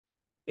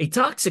A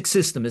toxic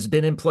system has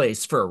been in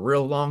place for a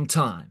real long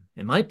time.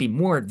 It might be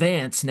more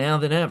advanced now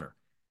than ever.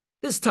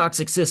 This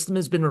toxic system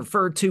has been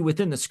referred to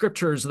within the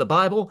scriptures of the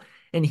Bible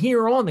and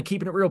here on the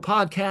Keeping It Real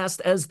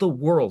podcast as the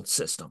world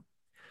system.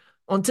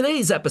 On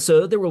today's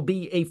episode, there will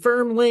be a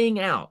firm laying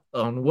out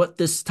on what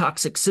this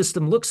toxic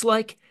system looks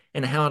like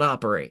and how it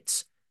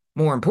operates.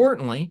 More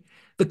importantly,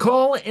 the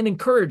call and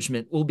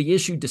encouragement will be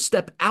issued to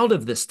step out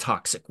of this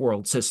toxic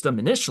world system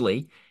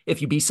initially,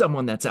 if you be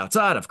someone that's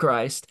outside of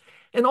Christ,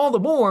 and all the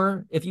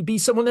more if you be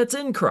someone that's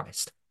in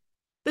Christ.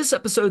 This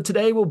episode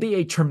today will be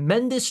a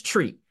tremendous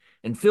treat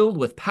and filled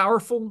with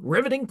powerful,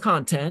 riveting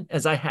content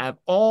as I have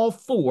all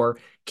four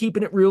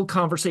Keeping It Real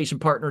conversation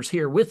partners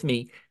here with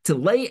me to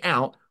lay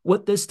out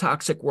what this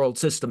toxic world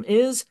system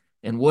is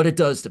and what it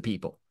does to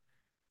people.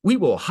 We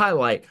will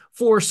highlight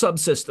four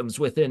subsystems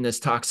within this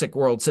toxic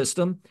world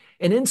system,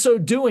 and in so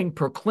doing,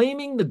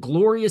 proclaiming the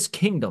glorious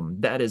kingdom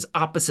that is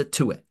opposite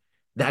to it,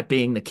 that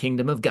being the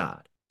kingdom of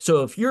God.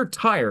 So if you're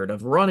tired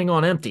of running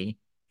on empty,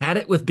 had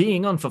it with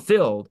being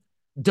unfulfilled,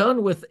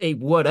 done with a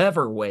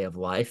whatever way of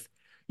life,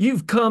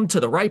 you've come to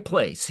the right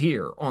place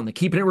here on the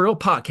Keeping It Real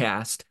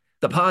podcast,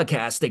 the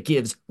podcast that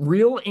gives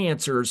real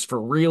answers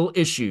for real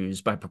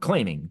issues by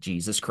proclaiming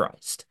Jesus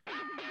Christ.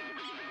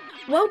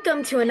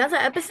 Welcome to another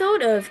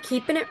episode of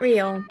Keeping It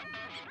Real.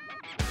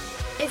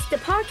 It's the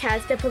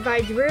podcast that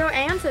provides real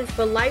answers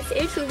for life's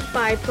issues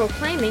by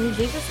proclaiming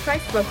Jesus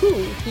Christ for who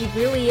he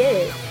really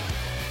is.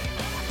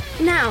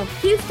 Now,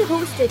 here's the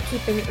host of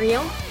Keeping It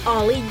Real,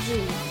 Ollie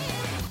G.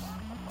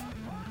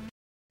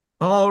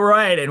 All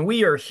right, and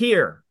we are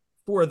here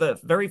for the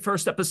very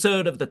first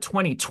episode of the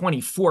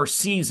 2024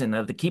 season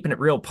of the Keeping It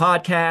Real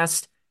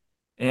podcast.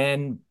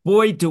 And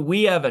boy, do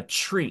we have a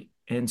treat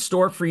in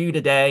store for you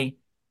today,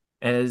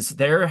 as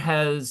there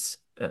has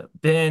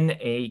been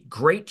a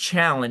great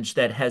challenge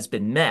that has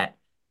been met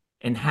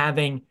in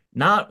having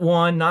not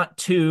one, not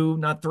two,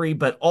 not three,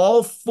 but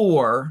all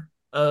four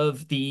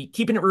of the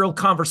Keeping It Real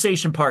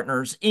conversation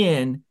partners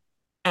in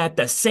at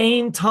the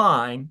same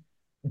time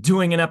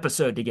doing an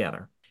episode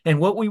together. And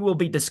what we will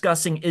be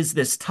discussing is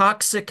this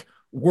toxic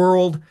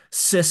world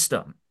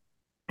system.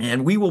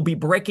 And we will be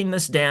breaking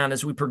this down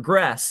as we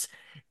progress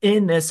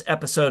in this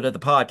episode of the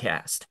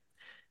podcast.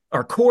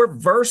 Our core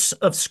verse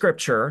of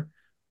scripture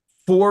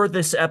for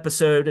this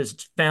episode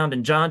is found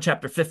in John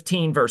chapter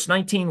 15, verse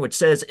 19, which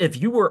says,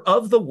 "If you were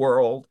of the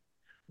world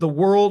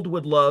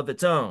would love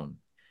its own.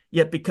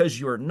 Yet because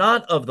you are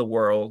not of the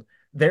world,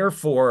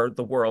 therefore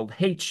the world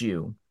hates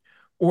you."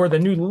 Or the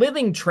New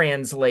Living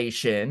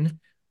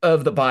Translation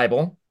of the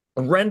Bible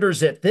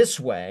renders it this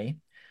way: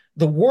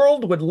 "The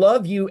world would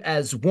love you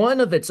as one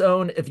of its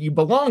own if you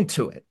belong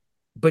to it,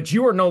 but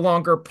you are no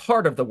longer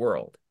part of the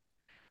world.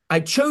 I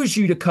chose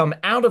you to come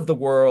out of the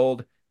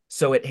world,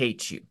 so it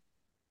hates you."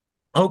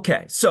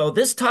 Okay, so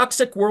this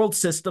toxic world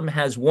system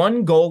has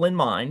one goal in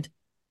mind,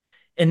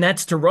 and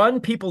that's to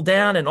run people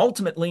down and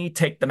ultimately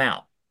take them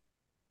out.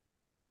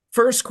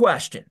 First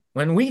question: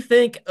 when we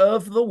think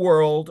of the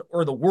world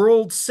or the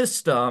world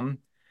system,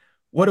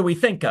 what do we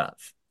think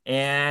of?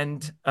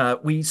 And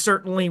we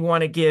certainly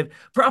want to give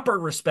proper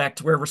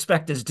respect where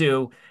respect is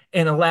due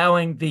in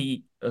allowing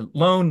the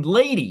lone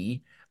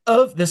lady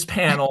of this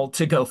panel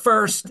to go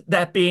first,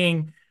 that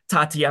being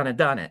Tatiana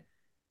Dunnett.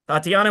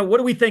 Tatiana, what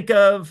do we think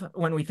of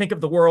when we think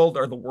of the world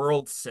or the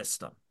world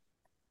system?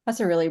 That's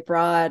a really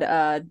broad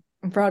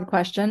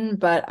question,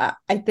 but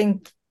I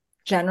think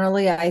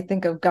generally I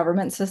think of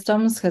government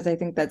systems because I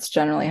think that's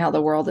generally how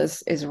the world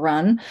is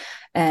run,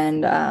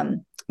 and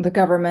the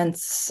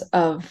governments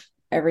of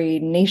every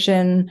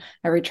nation,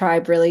 every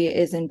tribe really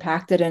is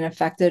impacted and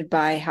affected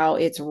by how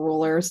its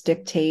rulers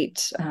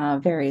dictate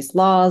various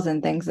laws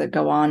and things that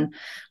go on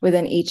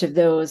within each of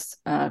those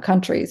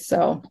countries.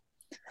 So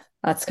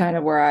that's kind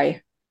of where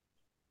I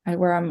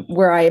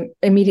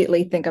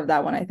immediately think of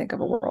that when I think of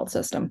a world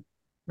system.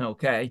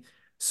 Okay.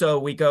 So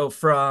we go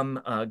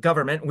from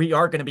government. We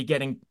are going to be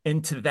getting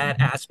into that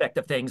aspect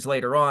of things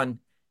later on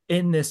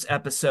in this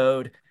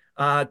episode.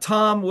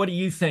 Tom, what do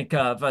you think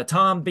of?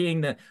 Tom,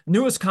 being the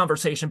newest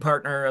conversation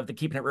partner of the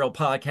Keeping It Real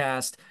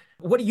podcast,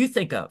 what do you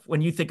think of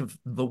when you think of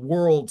the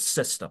world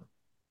system?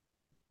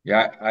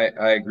 Yeah,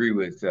 I agree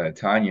with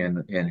Tanya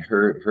and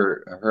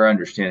her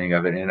understanding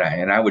of it,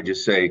 and I would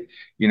just say,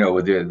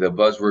 the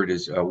buzzword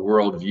is a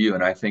worldview,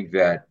 and I think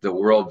that the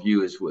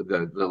worldview is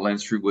the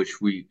lens through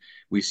which we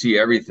see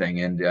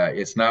everything, and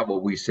it's not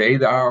what we say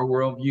that our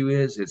worldview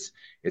is;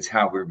 it's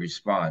how we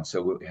respond.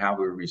 So how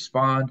we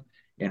respond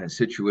in a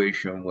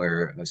situation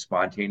where a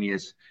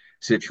spontaneous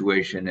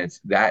situation,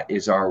 that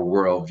is our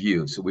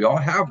worldview. So we all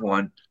have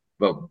one,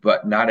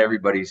 but not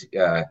everybody's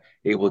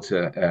able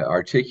to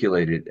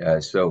articulate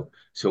it so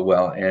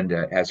well. And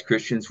as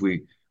Christians,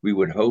 we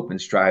would hope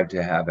and strive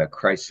to have a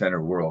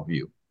Christ-centered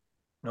worldview.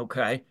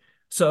 Okay,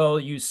 so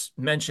you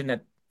mentioned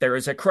that there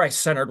is a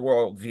Christ-centered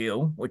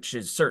worldview, which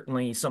is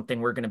certainly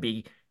something we're going to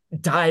be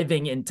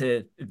diving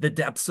into the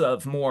depths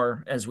of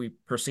more as we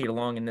proceed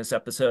along in this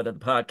episode of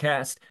the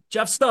podcast.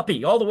 Jeff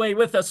Stuppy, all the way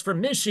with us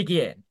from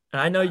Michigan.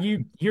 I know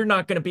you're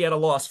not going to be at a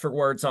loss for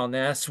words on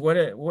this.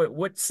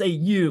 What say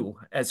you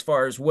as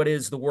far as what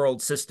is the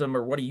world system,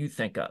 or what do you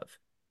think of?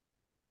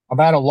 I'm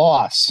at a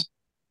loss.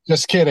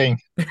 Just kidding.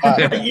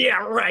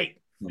 Yeah, right.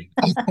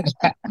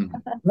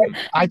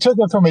 I took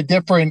it from a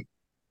different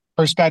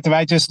perspective.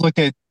 I just looked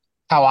at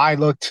how I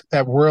looked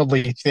at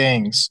worldly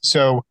things.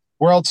 So,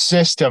 world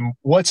system,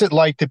 what's it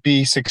like to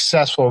be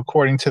successful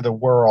according to the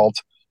world,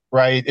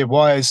 right? It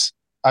was,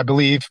 I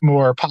believe,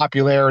 more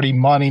popularity,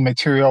 money,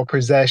 material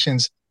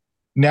possessions.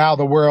 Now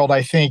the world,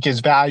 I think,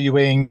 is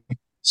valuing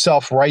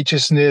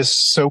self-righteousness,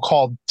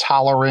 so-called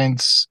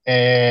tolerance,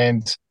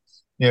 and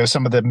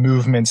some of the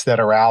movements that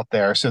are out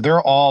there. So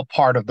they're all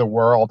part of the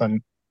world,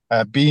 and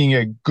being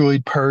a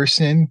good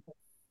person,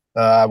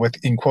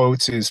 with in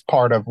quotes, is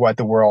part of what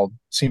the world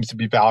seems to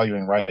be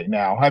valuing right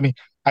now. I mean,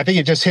 I think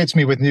it just hits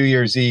me with New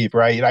Year's Eve,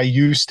 right? I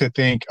used to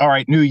think, all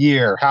right, New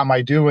Year, how am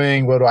I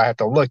doing? What do I have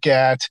to look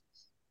at?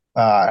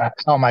 How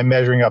am I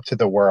measuring up to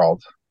the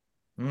world?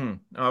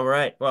 All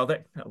right. Well,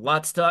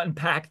 lots to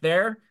unpack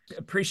there.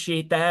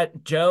 Appreciate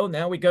that, Joe.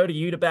 Now we go to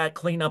you to bat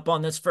clean up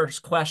on this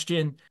first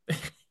question.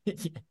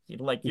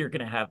 Like you're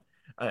gonna have,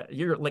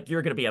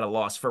 you're gonna be at a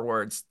loss for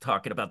words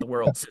talking about the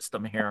world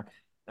system here.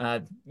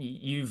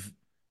 You've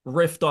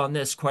riffed on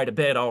this quite a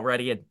bit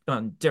already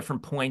on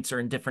different points or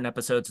in different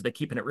episodes of the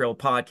Keeping It Real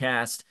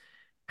podcast.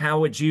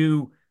 How would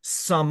you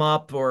sum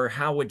up, or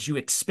how would you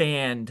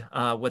expand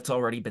what's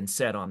already been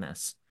said on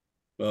this?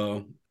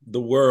 The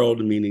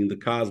world, meaning the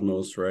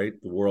cosmos, right?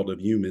 The world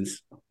of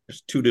humans.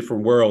 There's two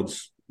different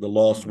worlds, the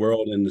lost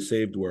world and the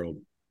saved world.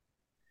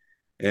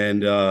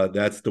 And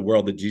that's the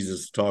world that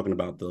Jesus is talking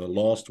about. The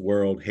lost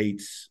world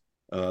hates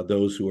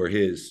those who are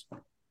his.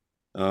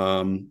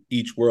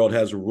 Each world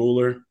has a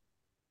ruler.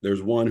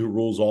 There's one who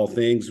rules all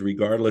things,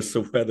 regardless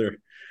of whether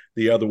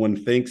the other one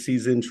thinks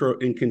he's in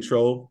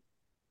control,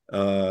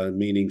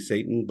 meaning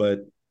Satan. But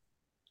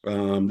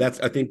that's,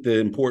 I think, the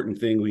important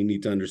thing we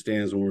need to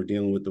understand is when we're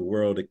dealing with the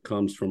world, it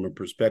comes from a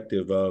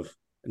perspective of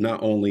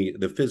not only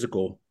the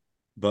physical,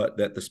 but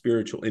that the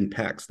spiritual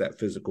impacts that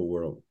physical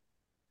world.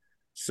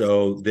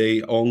 So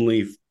they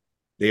only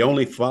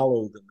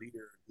follow the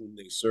leader whom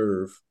they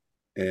serve,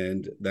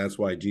 and that's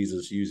why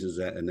Jesus uses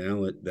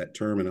that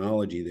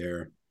terminology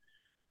there,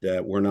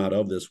 that we're not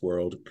of this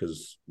world,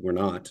 because we're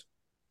not,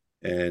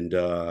 and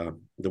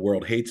the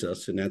world hates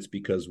us, and that's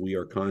because we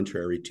are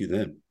contrary to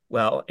them.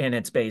 Well, and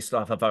it's based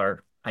off of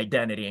our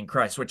identity in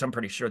Christ, which I'm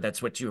pretty sure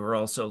that's what you were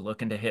also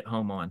looking to hit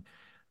home on.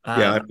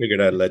 Yeah, I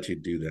figured I'd let you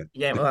do that.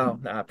 Yeah, well,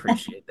 I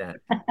appreciate that.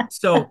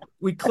 So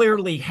we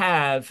clearly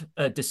have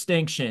a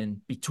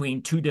distinction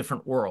between two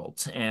different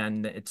worlds,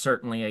 and it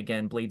certainly,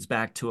 again, bleeds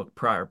back to a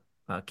prior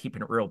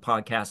Keeping It Real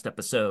podcast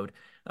episode,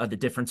 the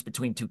difference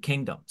between two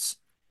kingdoms.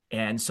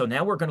 And so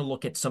now we're going to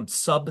look at some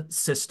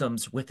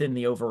subsystems within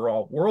the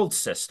overall world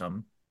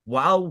system.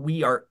 While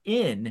we are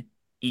in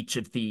each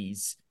of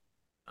these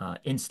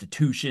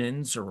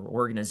institutions or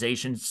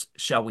organizations,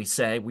 shall we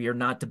say, we are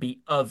not to be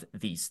of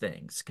these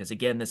things. Because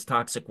again, this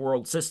toxic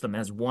world system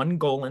has one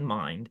goal in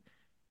mind,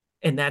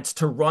 and that's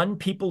to run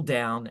people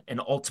down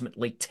and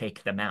ultimately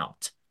take them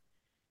out.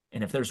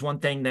 And if there's one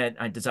thing that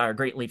I desire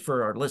greatly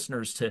for our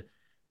listeners to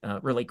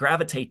really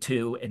gravitate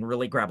to and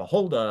really grab a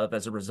hold of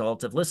as a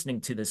result of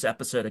listening to this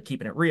episode of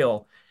Keeping It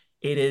Real,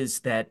 it is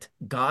that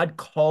God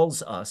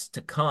calls us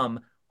to come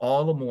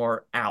all the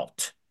more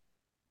out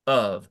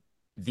of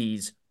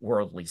these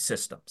worldly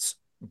systems.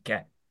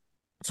 Okay.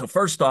 So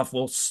first off,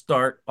 we'll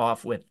start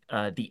off with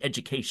the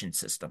education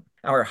system.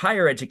 Our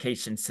higher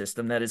education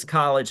system, that is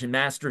college and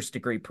master's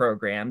degree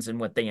programs and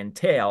what they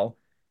entail,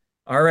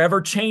 are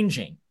ever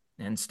changing.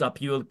 And Stup,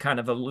 you kind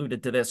of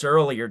alluded to this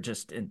earlier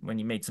just when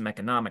you made some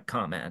economic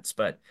comments,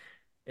 but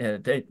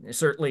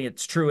certainly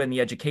it's true in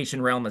the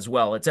education realm as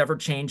well. It's ever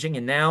changing.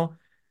 And now,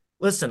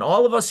 listen,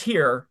 all of us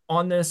here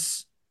on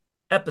this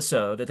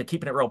episode of the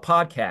Keeping It Real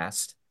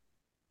podcast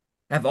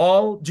have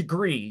all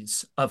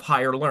degrees of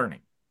higher learning.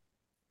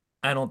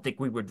 I don't think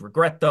we would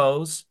regret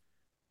those.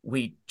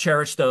 We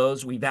cherish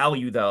those. We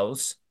value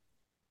those.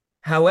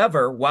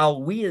 However,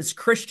 while we as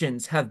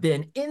Christians have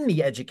been in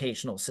the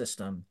educational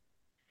system,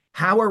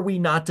 how are we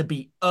not to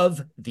be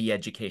of the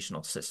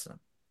educational system?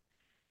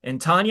 And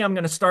Tanya, I'm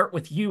going to start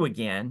with you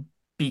again,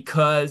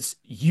 because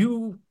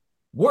you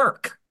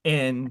work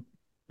in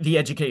the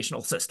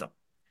educational system.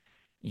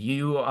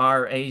 You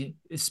are a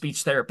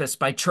speech therapist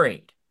by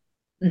trade.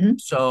 Mm-hmm.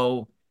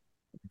 So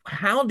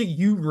how do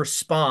you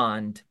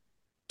respond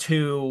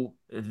to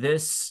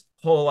this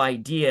whole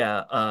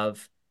idea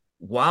of,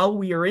 while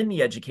we are in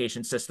the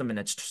education system, and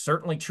it's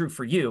certainly true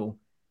for you,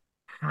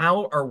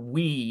 how are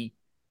we,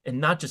 and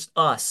not just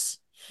us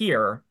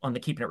here on the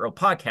Keeping It Real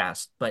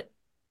podcast, but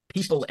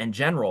people in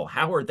general,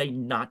 how are they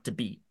not to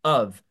be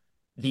of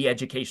the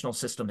educational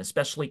system,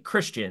 especially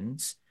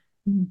Christians?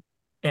 Mm-hmm.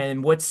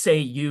 And what say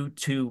you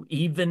to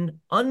even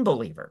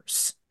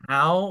unbelievers?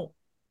 How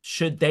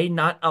should they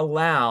not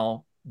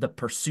allow the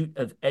pursuit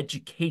of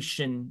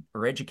education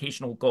or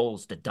educational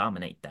goals to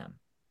dominate them?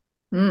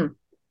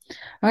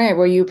 Okay,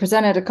 well, you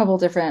presented a couple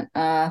different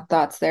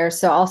thoughts there.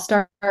 So I'll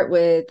start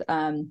with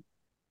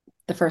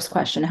the first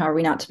question, how are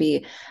we not to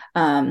be,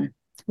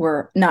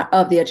 we're not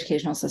of the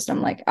educational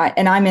system.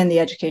 I'm in the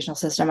educational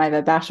system. I have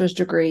a bachelor's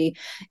degree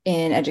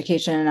in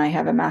education, and I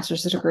have a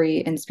master's degree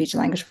in speech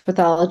and language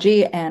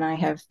pathology. And I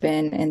have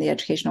been in the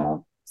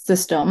educational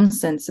system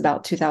since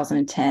about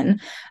 2010,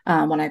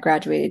 when I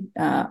graduated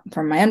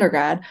from my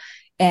undergrad.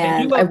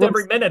 And you loved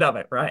every minute of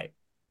it, right?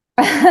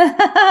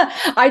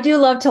 I do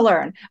love to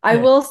learn. I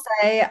will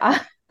say,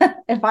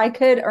 if I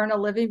could earn a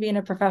living being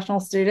a professional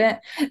student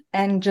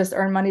and just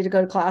earn money to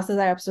go to classes,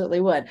 I absolutely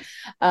would.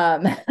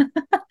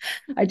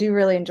 I do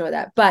really enjoy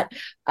that. But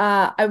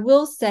I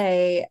will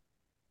say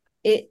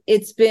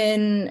it's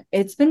been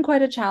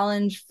quite a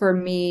challenge for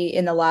me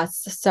in the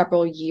last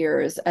several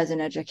years as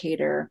an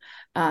educator,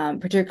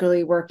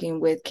 particularly working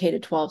with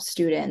K-12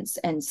 students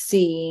and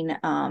seeing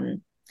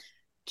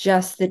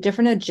just the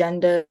different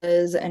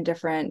agendas and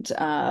different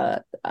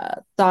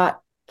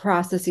thought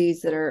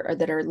processes that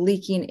are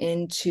leaking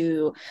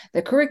into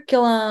the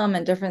curriculum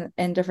and different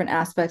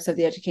aspects of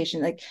the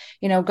education.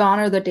 Gone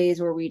are the days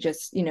where we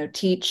just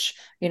teach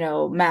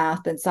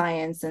math and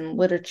science and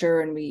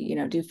literature, and we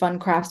do fun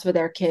crafts with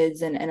our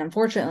kids, and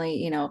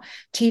unfortunately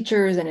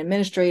teachers and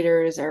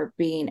administrators are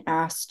being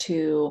asked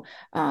to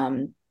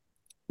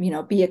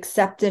be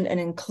accepted and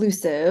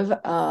inclusive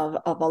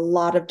of a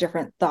lot of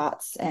different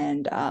thoughts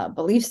and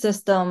belief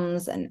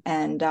systems,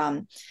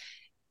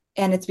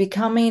 and it's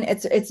becoming,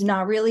 it's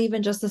not really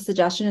even just a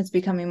suggestion, it's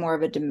becoming more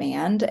of a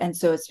demand. And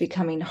so it's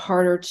becoming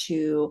harder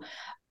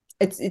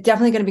it's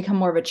definitely going to become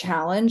more of a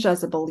challenge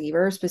as a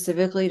believer,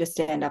 specifically, to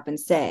stand up and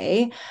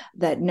say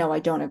that, no, I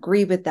don't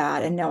agree with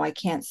that. And no, I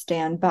can't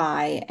stand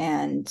by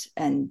and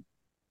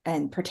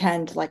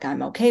pretend like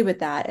I'm okay with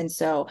that. And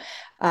so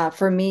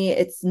for me,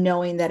 it's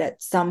knowing that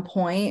at some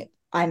point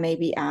I may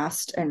be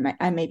asked and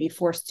I may be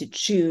forced to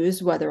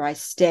choose whether I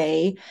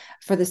stay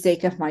for the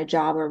sake of my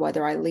job or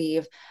whether I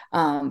leave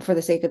for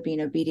the sake of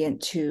being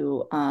obedient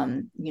to,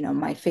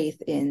 my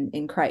faith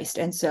in Christ.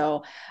 And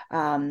so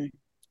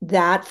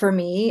that for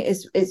me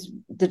is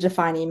the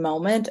defining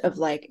moment of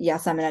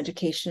yes, I'm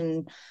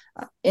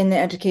in the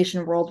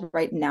education world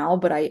right now,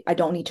 but I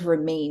don't need to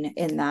remain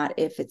in that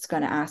if it's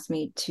going to ask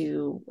me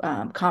to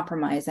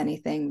compromise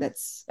anything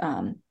that's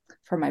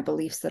for my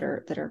beliefs that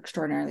are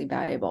extraordinarily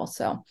valuable.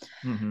 So,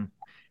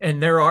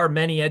 and there are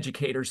many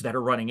educators that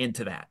are running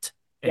into that,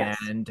 yes.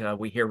 And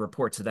we hear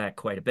reports of that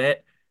quite a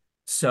bit.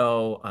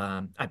 So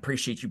I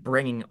appreciate you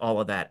bringing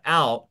all of that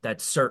out.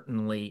 That's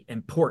certainly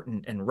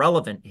important and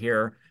relevant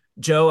here.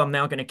 Joe, I'm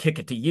now going to kick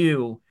it to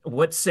you.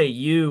 What say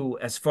you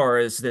as far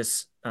as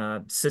this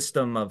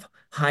system of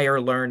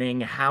higher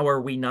learning? How are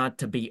we not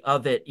to be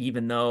of it,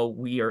 even though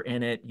we are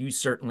in it? You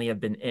certainly have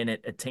been in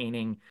it,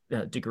 attaining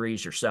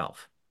degrees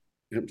yourself.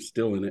 I'm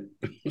still in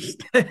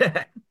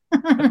it.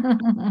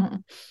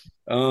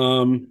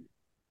 Are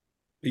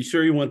you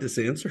sure you want this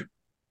answer?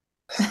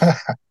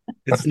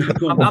 It's not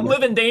going. I'm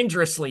living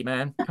dangerously,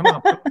 man. Come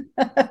on.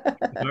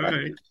 All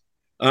right.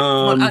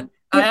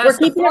 I asked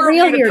the four of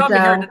you to come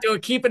here to do a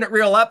Keeping It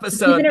Real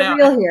episode. Keeping it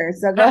real here.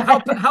 So go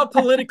ahead. How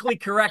politically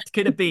correct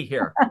could it be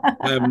here?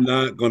 I'm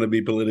not going to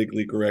be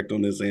politically correct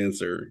on this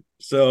answer.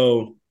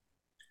 So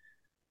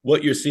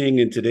what you're seeing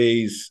in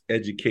today's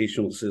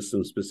educational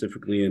system,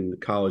 specifically in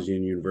college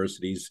and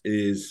universities,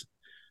 is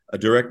a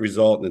direct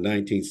result in the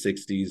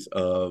 1960s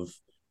of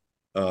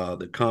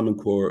the Common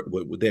Core,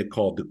 what they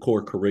called the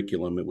core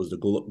curriculum. It was the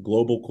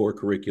global core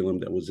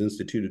curriculum that was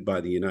instituted by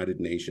the United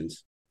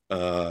Nations.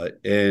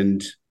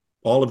 And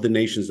all of the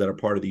nations that are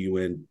part of the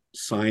UN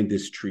signed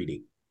this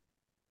treaty.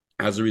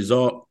 As a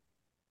result,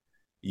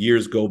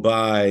 years go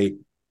by,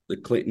 the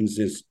Clintons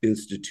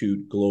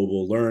institute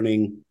global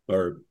learning,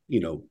 or,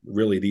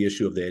 really the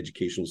issue of the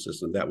educational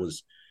system. That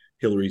was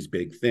Hillary's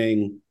big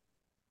thing.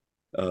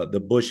 The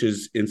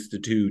Bushes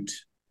institute,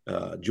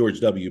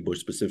 George W. Bush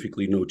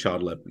specifically, No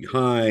Child Left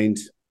Behind.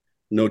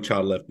 No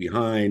Child Left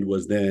Behind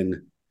was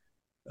then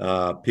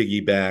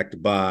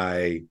piggybacked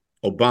by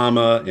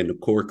Obama and the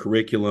core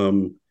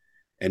curriculum.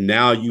 And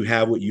now you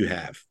have what you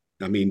have.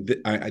 I mean,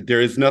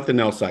 there is nothing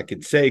else I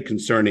could say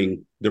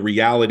concerning the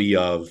reality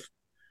of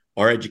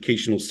our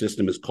educational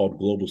system is called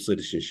global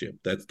citizenship.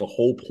 That's the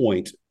whole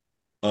point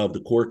of the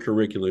core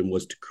curriculum,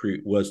 was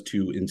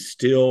to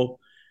instill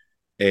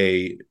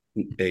a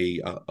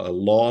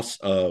loss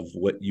of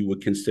what you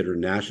would consider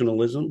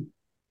nationalism.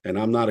 And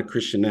I'm not a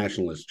Christian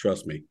nationalist,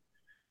 trust me.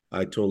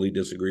 I totally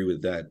disagree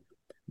with that.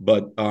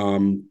 But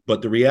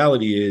the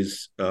reality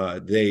is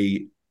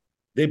they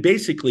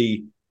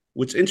basically,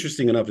 what's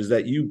interesting enough is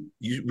that you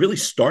really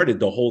started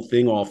the whole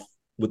thing off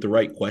with the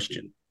right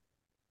question,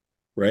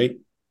 right?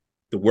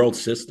 The world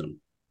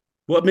system.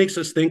 What makes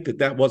us think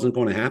that wasn't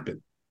going to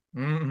happen?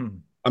 Mm-hmm.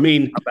 I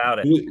mean, about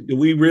it. Do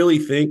we really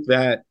think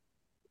that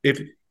if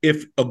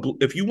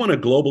you want a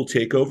global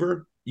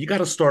takeover, you got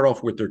to start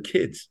off with their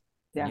kids?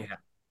 Yeah.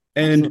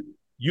 And absolutely.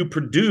 You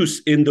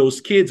produce in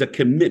those kids a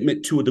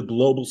commitment to the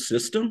global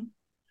system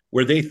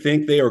where they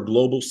think they are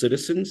global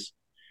citizens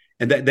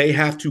and that they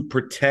have to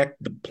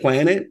protect the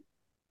planet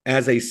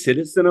as a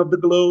citizen of the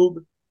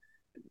globe.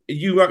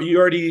 You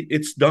already,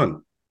 it's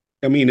done.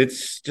 I mean,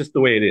 it's just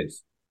the way it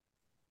is.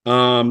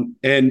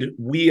 And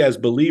we as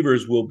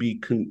believers will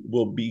be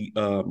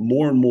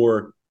more and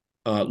more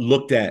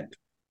looked at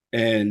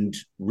and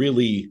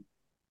really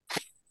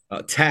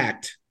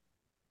attacked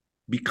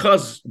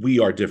because we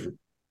are different.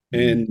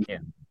 And Yeah.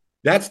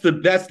 that's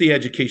the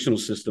educational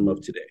system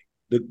of today.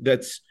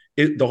 That's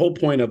it, the whole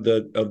point of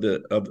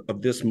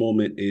this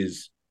moment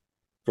is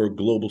for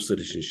global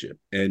citizenship,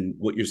 and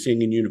what you're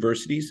seeing in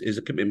universities is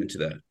a commitment to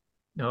that.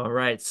 All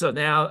right. So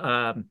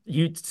now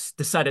you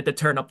decided to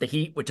turn up the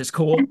heat, which is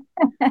cool.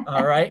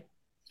 All right.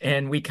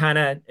 And we kind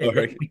of All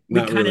right, we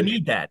not kind of really.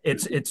 need that.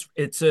 It's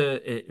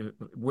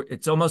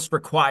almost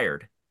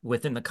required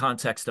within the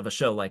context of a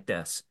show like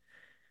this.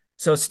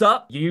 So,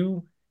 Stup,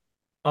 you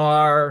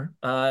are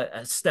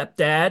a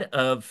stepdad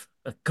of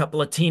a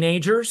couple of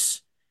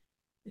teenagers.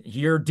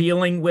 You're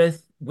dealing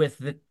with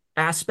the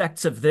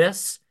aspects of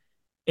this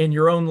in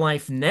your own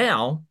life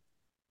now.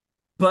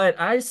 But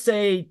I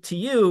say to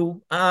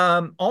you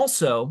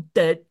also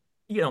that,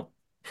 you know,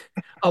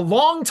 a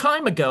long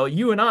time ago,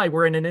 you and I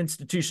were in an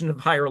institution of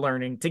higher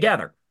learning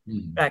together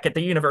back at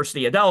the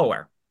University of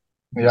Delaware.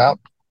 Yeah.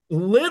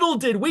 Little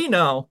did we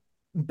know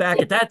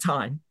back at that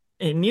time,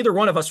 and neither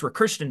one of us were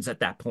Christians at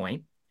that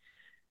point,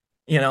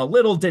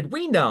 little did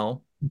we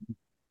know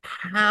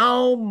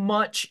how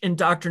much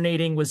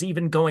indoctrinating was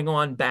even going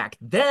on back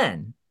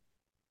then,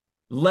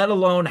 let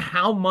alone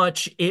how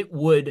much it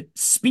would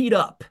speed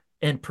up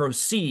and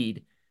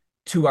proceed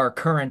to our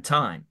current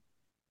time.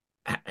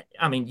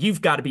 I mean, you've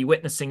got to be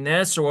witnessing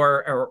this,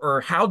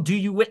 or how do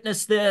you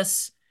witness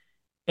this?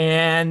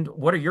 And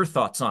what are your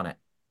thoughts on it?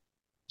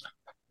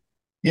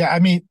 Yeah, I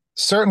mean,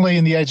 certainly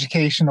in the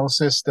educational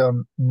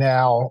system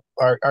now,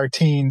 our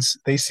teens,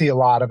 they see a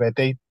lot of it.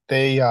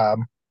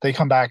 They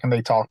come back and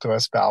they talk to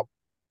us about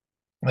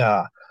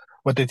uh,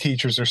 what the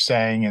teachers are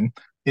saying, and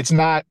it's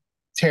not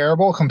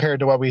terrible compared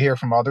to what we hear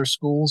from other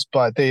schools,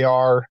 but it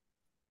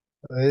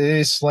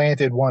is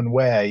slanted one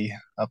way.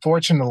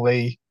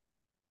 Fortunately,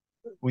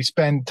 we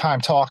spend time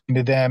talking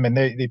to them, and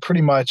they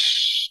pretty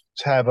much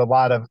have a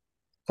lot of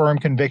firm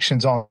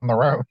convictions on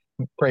their own.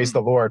 Praise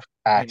the Lord for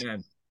that.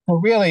 Amen. Well,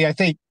 really, I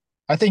think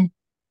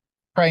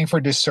praying for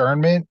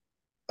discernment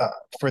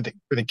for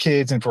the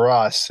kids and for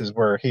us as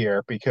we're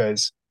here,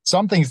 because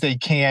some things they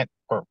can't,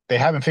 or they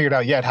haven't figured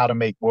out yet how to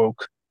make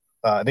woke.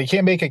 They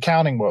can't make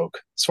accounting woke,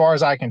 as far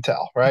as I can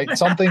tell. Right?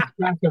 Some things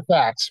facts are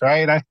facts.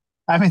 Right? I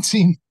haven't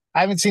seen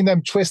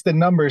them twist the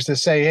numbers to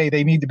say, hey,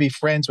 they need to be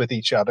friends with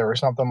each other or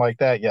something like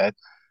that yet.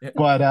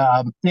 But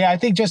yeah, I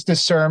think just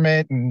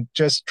discernment and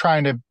just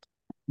trying to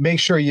make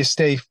sure you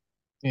stay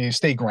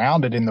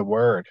grounded in the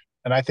word.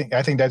 And I think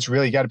that's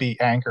really got to be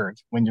anchored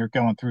when you're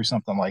going through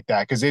something like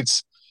that, because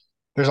there's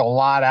a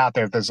lot out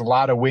there. There's a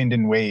lot of wind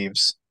and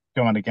waves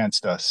going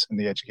against us in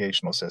the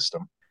educational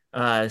system.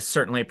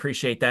 Certainly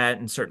appreciate that,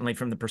 and certainly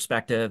from the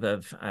perspective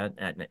of,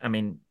 I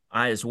mean,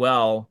 I as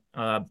well,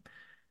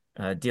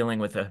 dealing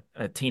with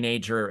a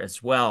teenager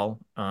as well.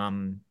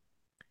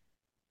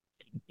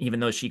 Even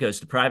though she goes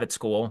to private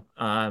school,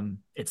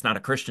 it's not a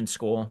Christian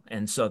school,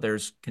 and so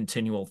there's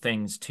continual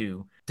things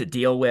to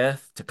deal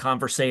with, to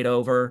conversate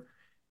over,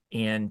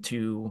 and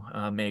to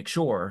make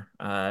sure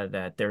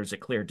that there's a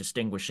clear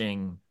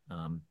distinguishing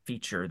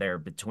feature there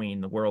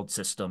between the world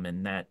system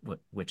and that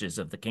which is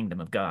of the kingdom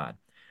of God.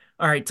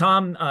 All right,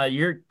 Tom,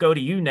 go to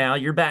you now.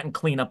 You're batting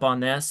cleanup on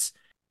this.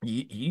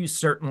 You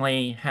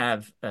certainly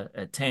have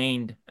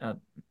attained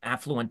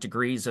affluent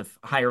degrees of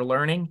higher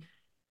learning,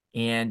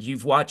 and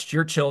you've watched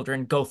your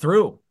children go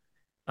through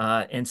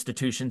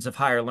institutions of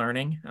higher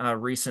learning,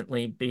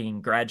 recently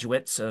being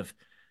graduates of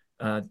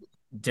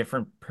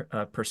different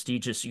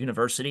prestigious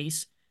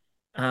universities.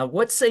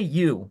 What say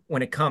you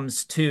when it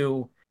comes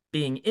to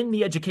being in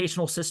the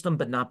educational system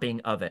but not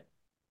being of it?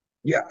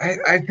 Yeah,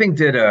 I think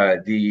that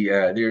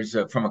there's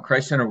from a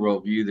Christ-centered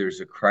worldview, there's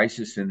a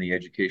crisis in the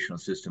educational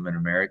system in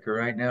America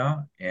right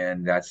now,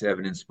 and that's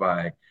evidenced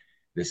by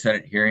the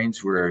Senate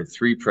hearings where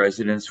three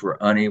presidents were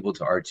unable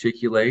to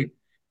articulate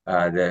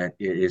that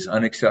it is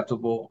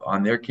unacceptable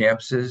on their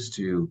campuses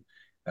to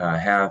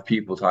have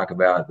people talk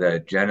about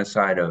the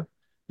genocide of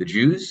the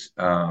Jews.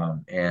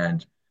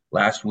 And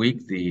last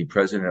week, the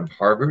president of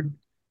Harvard,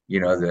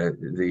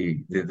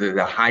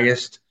 the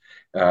highest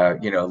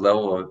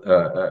level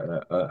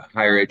of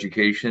higher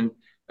education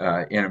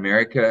in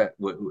America,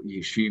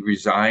 she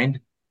resigned.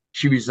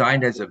 She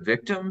resigned as a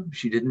victim.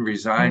 She didn't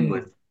resign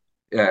with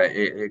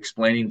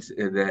explaining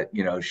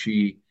that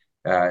she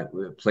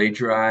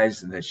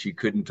plagiarized and that she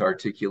couldn't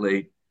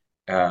articulate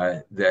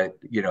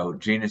that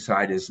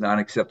genocide is not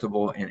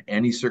acceptable in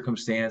any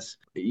circumstance,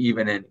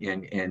 even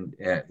in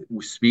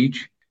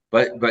speech.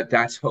 But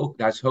that's hope.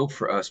 That's hope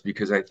for us,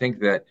 because I think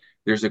that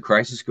there's a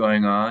crisis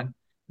going on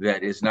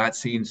that is not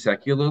seen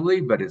secularly,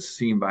 but it's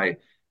seen by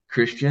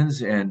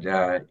Christians, and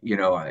the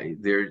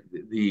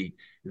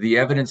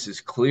evidence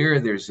is clear.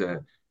 There's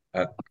an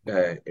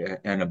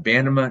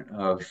abandonment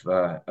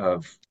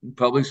of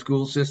public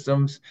school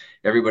systems.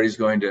 Everybody's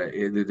going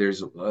to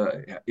there's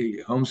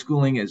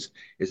homeschooling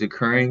is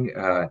occurring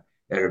at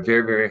a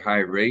very, very high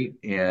rate,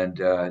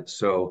 and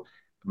so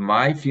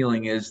my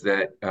feeling is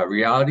that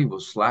reality will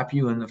slap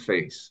you in the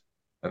face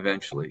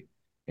eventually.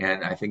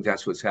 And I think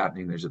that's what's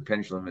happening. There's a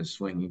pendulum is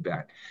swinging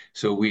back.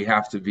 So we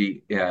have to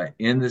be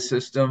in the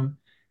system,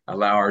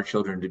 allow our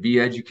children to be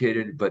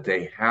educated, but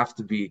they have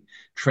to be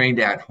trained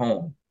at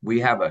home. We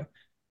have a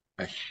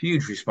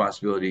huge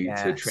responsibility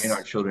to train our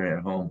Yes. children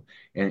at home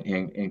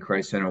in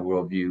Christ-centered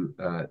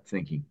worldview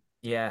thinking.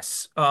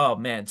 Yes. Oh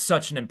man,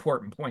 such an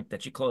important point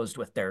that you closed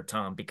with there,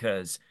 Tom,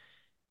 because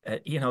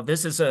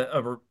this is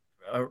a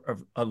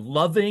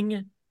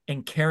loving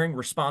and caring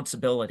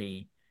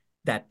responsibility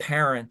that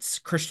parents,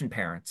 Christian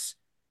parents,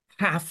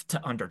 have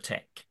to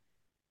undertake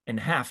and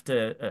have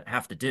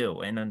to do.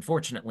 And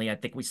unfortunately, I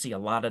think we see a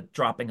lot of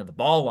dropping of the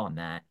ball on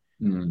that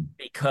Mm.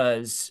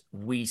 because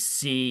we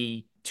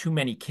see too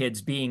many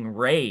kids being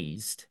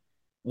raised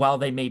while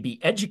they may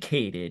be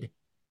educated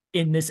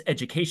in this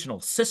educational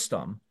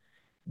system.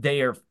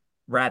 They are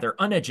rather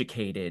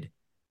uneducated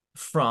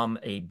from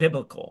a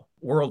biblical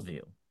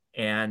worldview.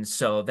 And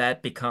so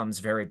that becomes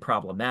very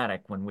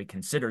problematic when we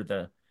consider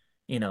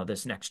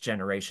this next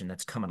generation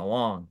that's coming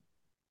along.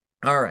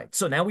 All right.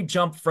 So now we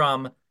jump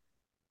from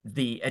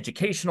the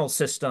educational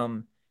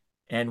system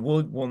and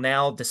we'll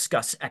now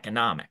discuss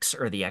economics,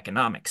 or the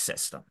economic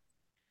system.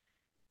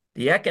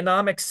 The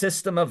economic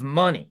system of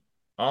money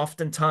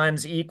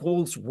oftentimes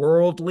equals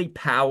worldly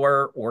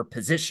power or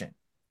position.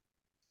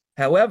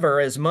 However,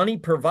 as money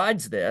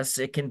provides this,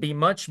 it can be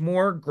much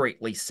more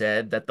greatly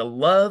said that the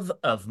love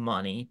of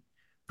money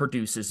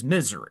produces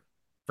misery.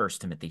 1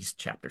 Timothy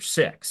chapter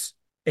 6.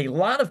 A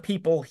lot of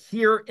people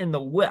here in the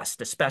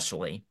West,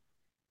 especially,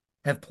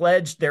 have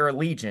pledged their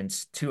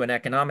allegiance to an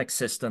economic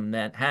system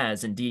that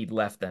has indeed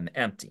left them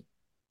empty.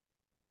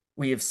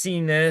 We have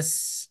seen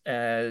this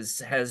as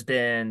has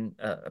been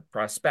a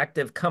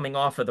prospective coming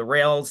off of the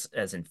rails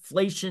as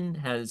inflation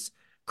has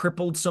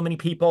crippled so many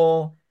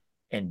people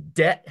and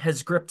debt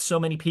has gripped so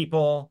many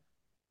people.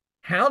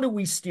 How do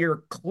we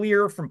steer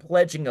clear from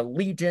pledging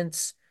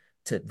allegiance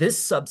to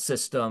this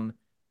subsystem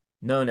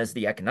known as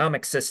the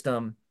economic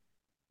system?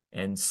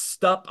 And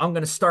Stup, I'm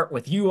going to start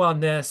with you on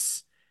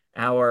this,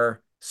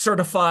 our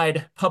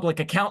certified public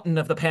accountant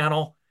of the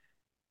panel.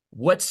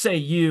 What say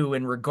you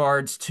in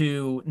regards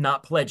to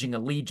not pledging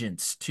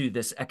allegiance to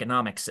this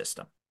economic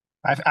system?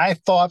 I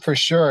thought for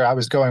sure I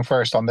was going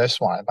first on this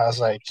one. I was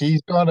like,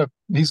 he's gonna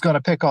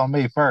pick on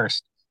me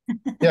first.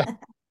 Yeah.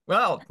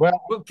 Well,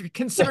 Well, we'll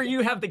consider you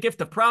have the gift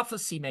of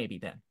prophecy, maybe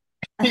then.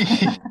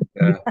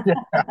 Uh,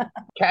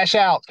 cash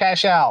out,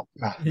 cash out.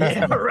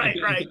 Yeah, right.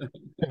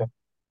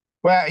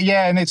 Well,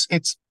 yeah, and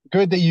it's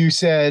good that you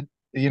said,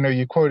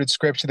 you quoted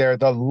scripture there,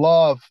 the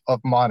love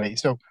of money.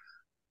 So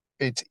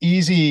it's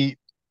easy,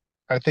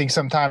 I think,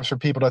 sometimes for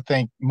people to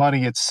think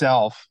money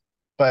itself,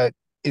 but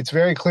it's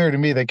very clear to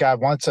me that God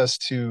wants us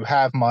to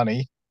have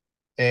money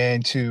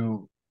and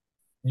to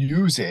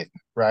use it,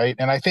 right?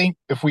 And I think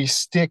if we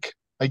stay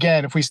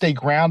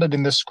grounded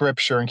in the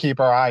scripture and keep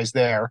our eyes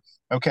there,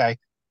 okay,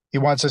 he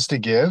wants us to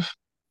give.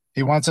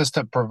 He wants us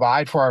to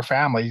provide for our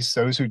families.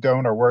 Those who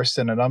don't are worse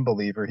than an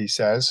unbeliever, he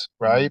says,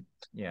 right?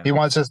 Yeah. He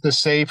wants us to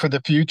save for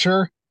the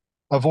future,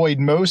 avoid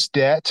most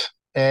debt.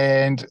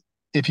 And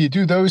if you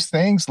do those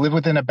things, live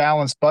within a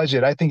balanced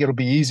budget, I think it'll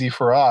be easy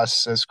for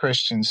us as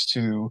Christians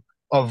to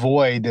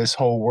avoid this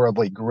whole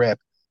worldly grip.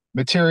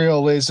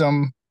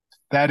 Materialism,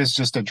 that is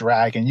just a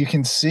drag. And you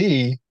can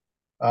see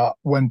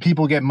when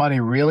people get money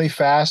really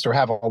fast or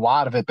have a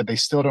lot of it, but they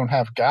still don't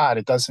have God,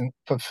 it doesn't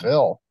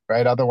fulfill,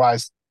 right?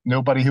 Otherwise,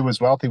 nobody who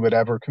was wealthy would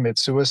ever commit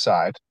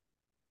suicide.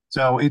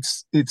 So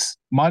it's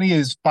money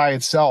is by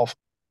itself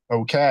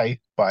okay,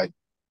 but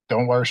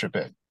don't worship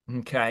it.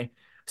 Okay.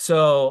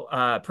 So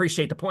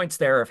appreciate the points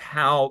there of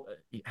how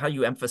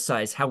you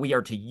emphasize how we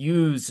are to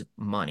use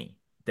money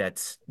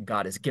that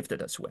God has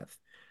gifted us with.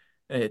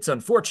 It's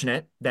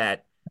unfortunate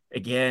that,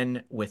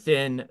 again,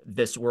 within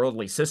this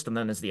worldly system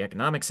known as the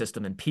economic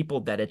system, and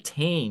people that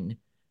attain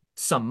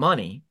some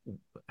money,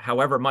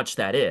 however much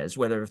that is,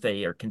 whether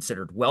they are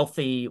considered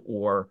wealthy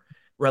or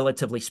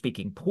relatively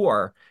speaking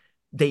poor,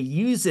 they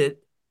use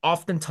it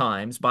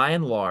oftentimes, by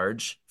and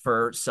large,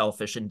 for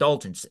selfish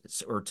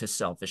indulgences or to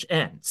selfish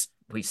ends.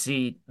 We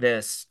see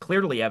this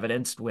clearly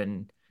evidenced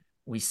when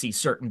we see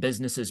certain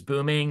businesses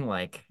booming,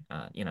 like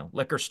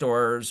liquor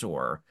stores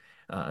or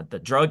the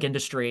drug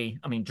industry.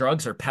 I mean,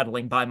 drugs are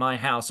peddling by my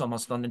house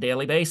almost on a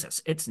daily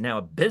basis. It's now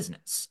a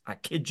business. I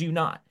kid you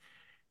not.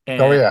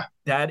 And Oh yeah.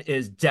 that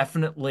is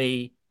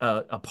definitely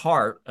a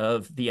part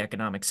of the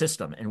economic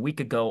system. And we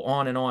could go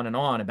on and on and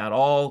on about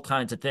all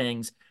kinds of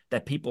things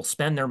that people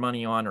spend their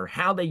money on or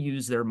how they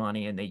use their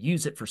money, and they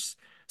use it for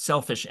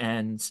selfish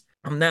ends.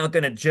 I'm now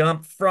going to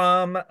jump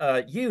from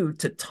you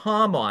to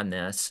Tom on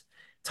this.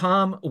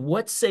 Tom,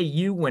 what say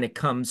you when it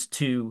comes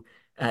to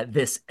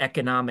this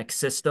economic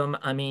system?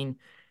 I mean,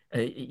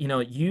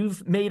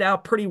 you've made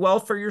out pretty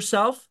well for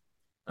yourself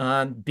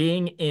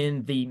being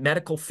in the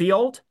medical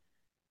field,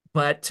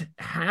 but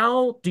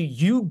how do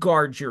you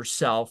guard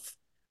yourself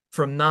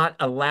from not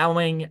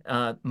allowing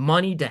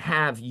money to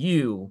have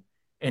you,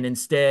 and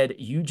instead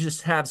you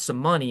just have some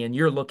money and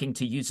you're looking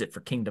to use it for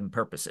kingdom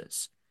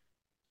purposes?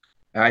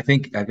 I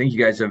think you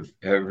guys have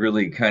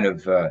really kind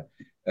of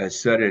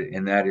said it,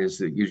 and that is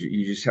that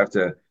you just have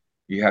to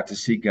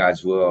seek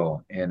God's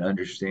will and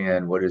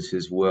understand what is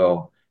His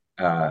will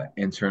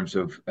in terms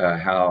of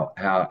how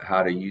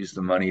to use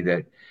the money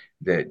that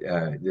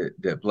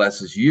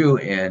blesses you,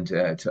 and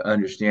to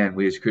understand,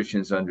 we as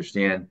Christians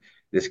understand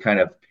this kind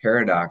of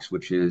paradox,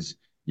 which is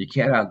you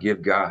can't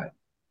outgive God.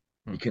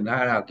 You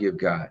cannot outgive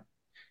God.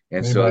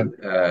 And so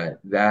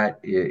Amen.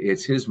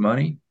 it's His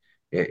money.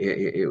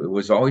 It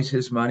was always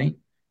His money.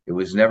 It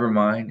was never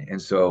mine.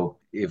 And so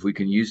if we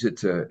can use it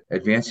to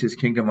advance His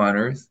kingdom on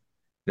earth,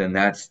 then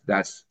that's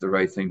the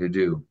right thing to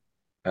do.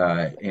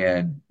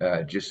 And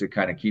just to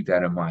kind of keep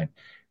that in mind,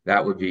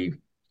 that would be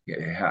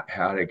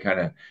how to kind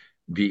of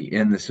be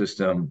in the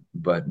system,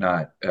 but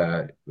not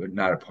a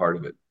part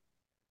of it.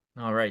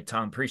 All right,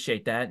 Tom,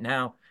 appreciate that.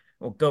 Now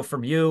we'll go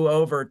from you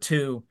over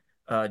to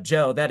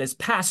Joe. That is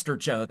Pastor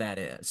Joe, that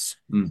is,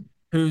 Mm.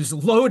 who's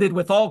loaded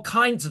with all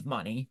kinds of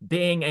money,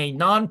 being a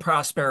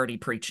non-prosperity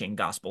preaching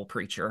gospel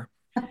preacher.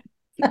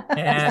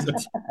 And,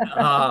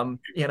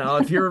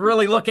 if you're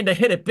really looking to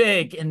hit it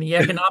big in the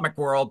economic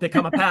world,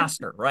 become a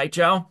pastor, right,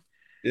 Joe?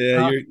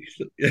 Yeah, Uh,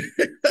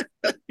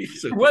 you're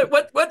so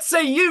what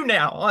say you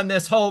now on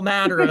this whole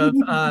matter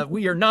of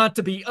we are not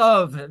to be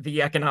of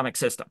the economic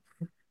system?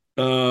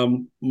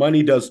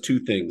 Money does two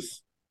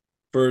things.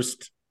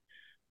 First,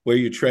 where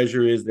your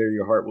treasure is, there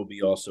your heart will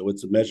be also.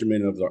 It's a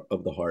measurement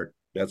of the heart.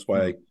 That's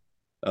why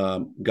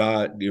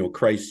God,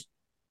 Christ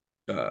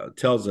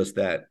tells us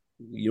that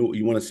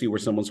you want to see where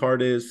someone's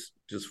heart is,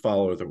 just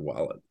follow their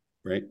wallet,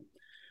 right?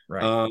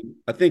 Right.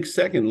 I think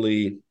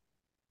secondly,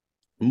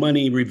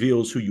 money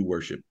reveals who you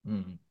worship.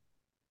 Mm.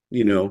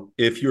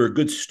 If you're a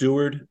good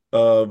steward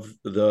of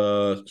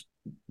the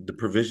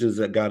provisions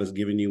that God has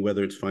given you,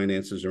 whether it's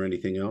finances or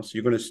anything else,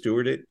 you're going to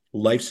steward it.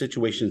 Life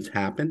situations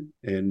happen,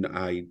 and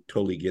I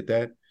totally get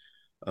that.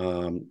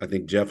 I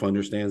think Jeff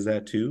understands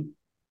that too.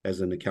 As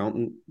an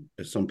accountant,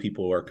 some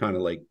people are kind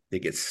of like they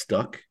get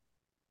stuck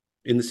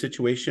in the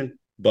situation,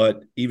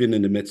 but even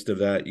in the midst of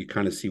that, you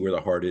kind of see where the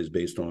heart is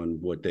based on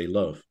what they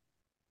love,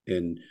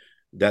 and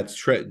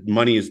that's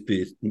money is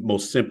the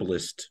most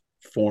simplest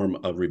form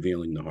of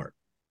revealing the heart.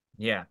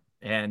 Yeah,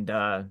 and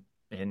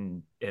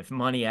if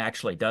money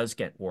actually does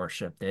get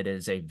worshipped, it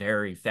is a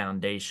very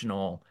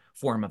foundational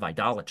form of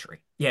idolatry.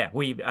 Yeah,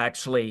 we've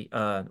actually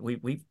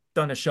we've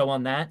done a show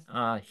on that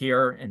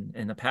here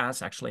in the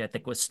past. Actually, I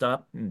think with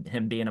Stupp and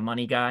him being a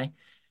money guy.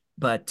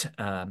 But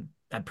I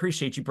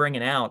appreciate you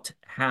bringing out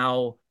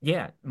how,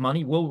 yeah,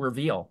 money will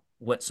reveal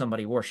what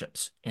somebody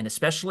worships. And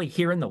especially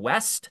here in the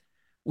West,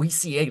 we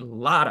see a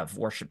lot of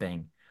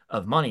worshiping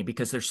of money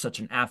because there's such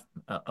an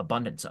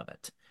abundance of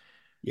it.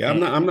 Yeah,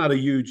 And I'm not a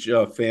huge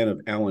fan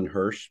of Alan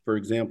Hirsch, for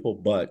example,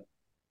 but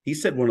he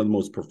said one of the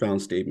most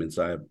profound statements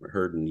I've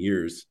heard in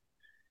years,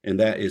 and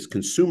that is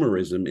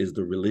consumerism is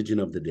the religion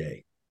of the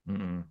day.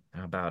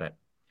 How about it?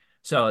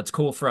 So it's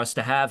cool for us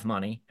to have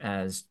money,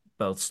 as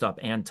both Stupp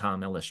and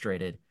Tom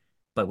illustrated,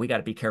 but we got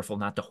to be careful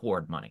not to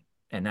hoard money.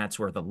 And that's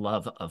where the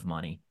love of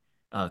money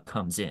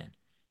comes in.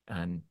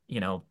 And,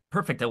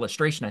 perfect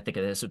illustration, I think,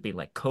 of this would be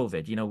like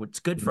COVID. It's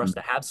good for us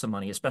to have some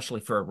money, especially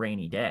for a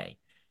rainy day.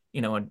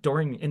 And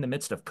in the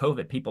midst of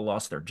COVID, people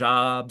lost their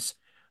jobs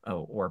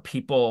or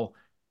people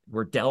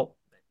were dealt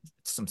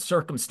some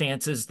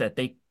circumstances that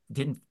they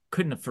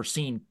couldn't have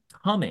foreseen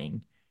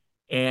coming.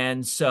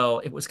 And so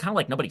it was kind of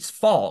like nobody's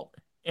fault.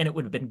 And it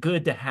would have been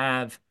good to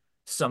have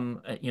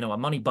some, a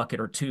money bucket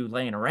or two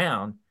laying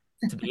around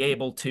to be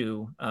able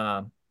to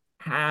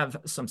have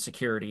some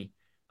security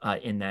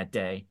in that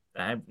day.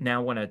 I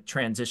now want to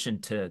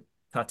transition to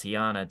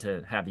Tatiana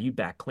to have you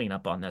back clean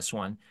up on this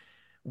one.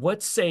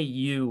 What say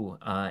you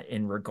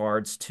in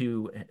regards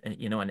to,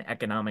 an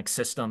economic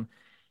system?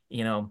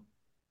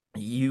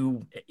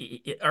 You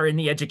are in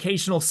the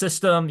educational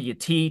system, you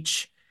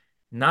teach,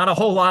 not a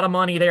whole lot of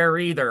money there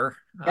either.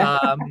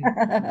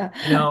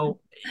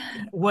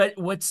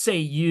 What say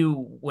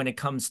you when it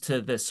comes to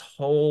this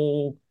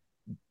whole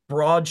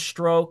broad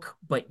stroke,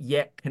 but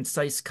yet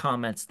concise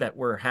comments that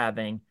we're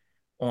having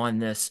on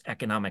this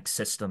economic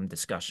system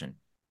discussion?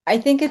 I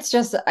think it's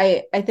just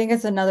I think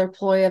it's another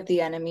ploy of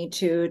the enemy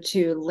to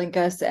link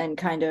us and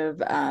kind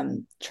of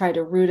try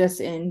to root us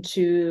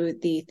into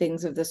the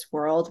things of this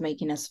world,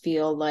 making us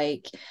feel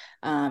like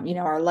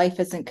our life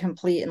isn't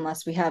complete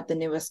unless we have the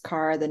newest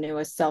car, the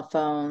newest cell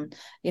phone,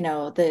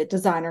 the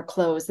designer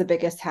clothes, the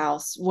biggest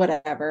house,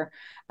 whatever.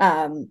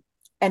 So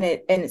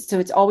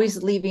it's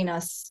always leaving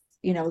us,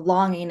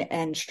 longing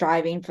and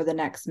striving for the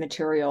next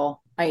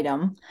material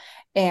item.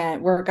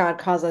 And where God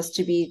calls us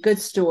to be good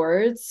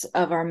stewards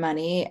of our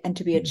money and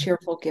to be a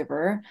cheerful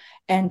giver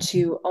and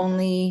to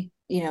only,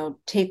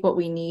 take what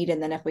we need.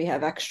 And then if we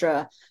have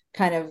extra,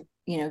 kind of,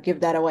 give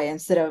that away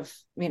instead of,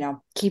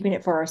 keeping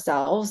it for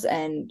ourselves.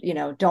 And,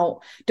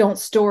 don't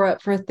store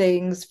up for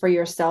things for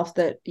yourself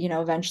that,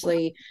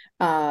 eventually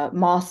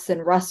moths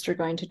and rust are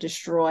going to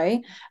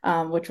destroy,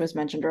 which was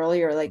mentioned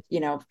earlier, like,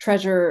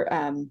 treasure,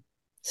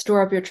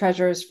 store up your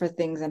treasures for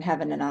things in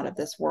heaven and not of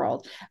this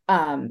world.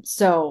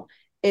 So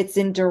it's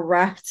in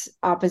direct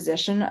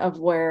opposition of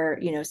where,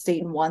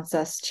 Satan wants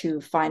us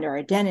to find our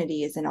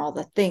identities and all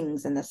the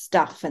things and the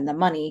stuff and the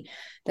money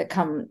that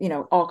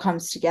all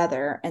comes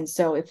together. And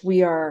so if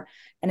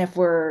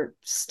we're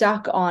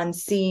stuck on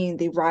seeing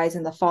the rise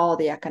and the fall of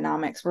the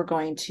economics, we're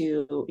going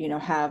to,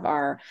 have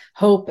our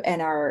hope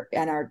and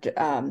our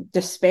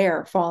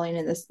despair falling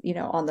in this,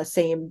 on the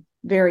same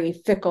very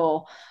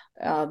fickle,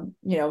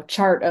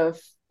 chart of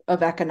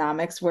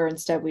economics, where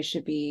instead we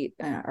should be,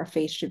 our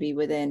faith should be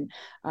within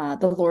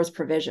the Lord's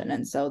provision.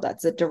 And so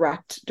that's a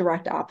direct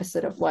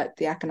opposite of what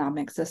the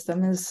economic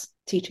system is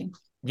teaching.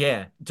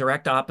 Yeah,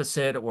 direct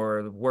opposite,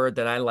 or the word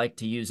that I like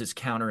to use is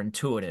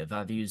counterintuitive.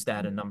 I've used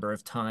that a number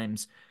of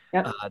times.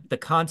 Yep. The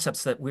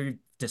concepts that we've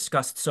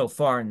discussed so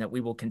far and that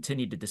we will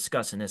continue to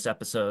discuss in this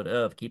episode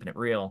of Keeping It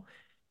Real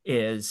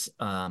is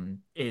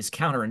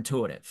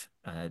counterintuitive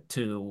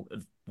to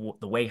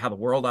the way how the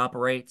world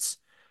operates,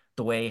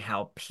 the way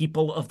how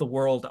people of the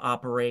world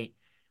operate.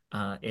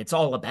 It's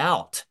all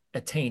about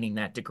attaining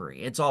that degree.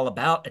 It's all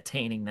about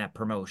attaining that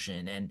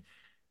promotion and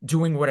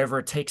doing whatever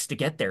it takes to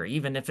get there,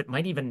 even if it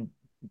might even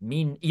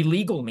mean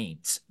illegal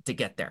means to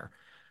get there.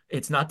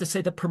 It's not to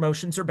say that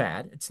promotions are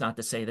bad. It's not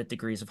to say that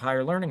degrees of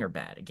higher learning are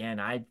bad. Again,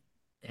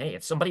 hey,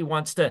 if somebody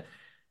wants to,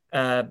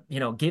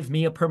 give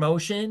me a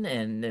promotion,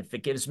 and if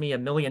it gives me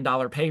 $1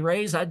 million pay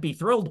raise, I'd be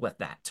thrilled with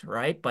that,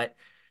 right? But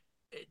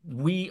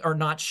we are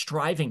not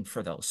striving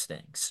for those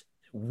things.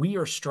 We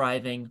are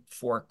striving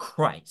for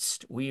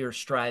Christ. We are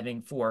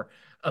striving for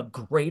a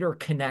greater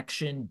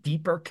connection,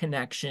 deeper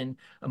connection,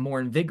 a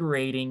more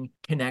invigorating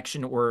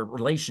connection or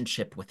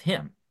relationship with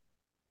him.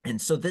 And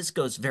so this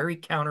goes very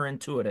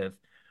counterintuitive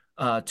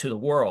to the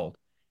world.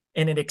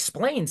 And it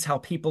explains how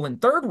people in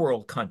third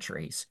world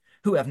countries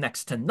who have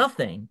next to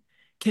nothing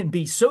can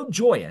be so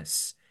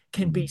joyous,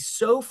 can be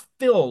so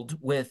filled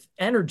with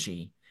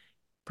energy,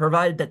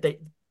 provided that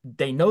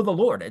they know the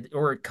Lord,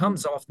 or it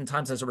comes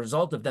oftentimes as a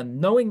result of them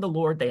knowing the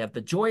Lord. They have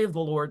the joy of the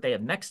Lord. They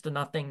have next to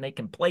nothing. They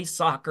can play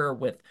soccer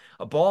with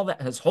a ball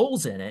that has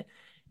holes in it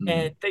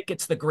and think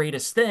it's the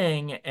greatest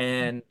thing.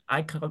 And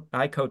I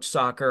coach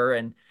soccer,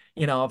 and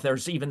if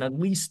there's even the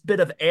least bit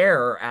of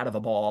air out of a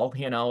ball,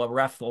 a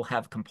ref will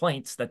have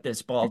complaints that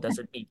this ball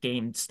doesn't meet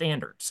game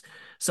standards.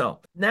 So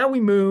now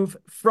we move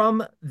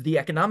from the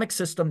economic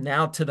system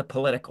now to the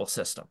political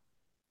system.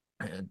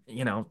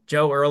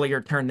 Joe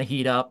earlier turned the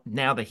heat up.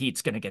 Now the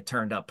heat's going to get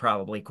turned up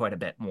probably quite a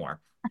bit more.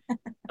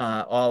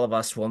 All of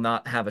us will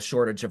not have a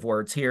shortage of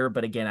words here.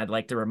 But again, I'd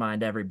like to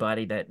remind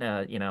everybody that,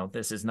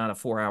 this is not a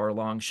 4-hour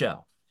long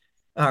show.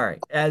 All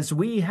right. As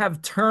we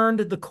have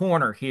turned the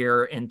corner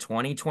here in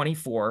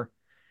 2024,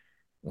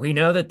 we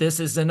know that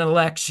this is an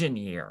election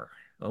year.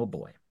 Oh,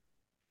 boy.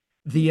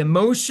 The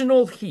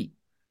emotional heat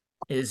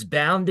is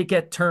bound to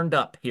get turned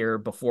up here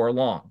before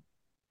long.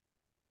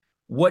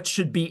 What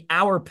should be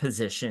our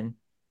position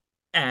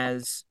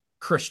as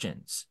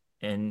Christians?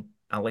 And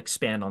I'll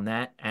expand on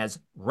that, as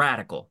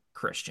radical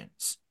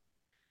Christians.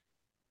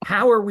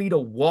 How are we to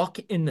walk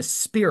in the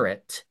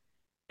Spirit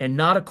and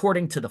not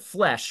according to the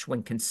flesh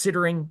when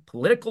considering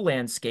political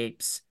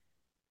landscapes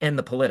and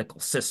the political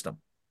system?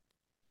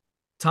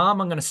 Tom,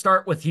 I'm going to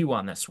start with you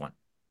on this one.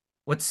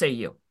 What say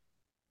you?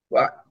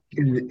 Well,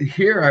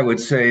 here I would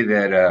say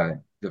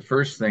that the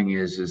first thing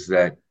is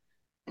that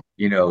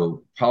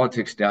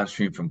politics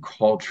downstream from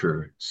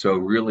culture. So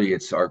really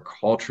it's our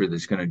culture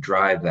that's going to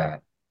drive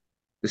that.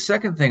 The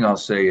second thing I'll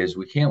say is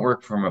we can't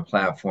work from a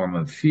platform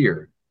of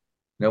fear.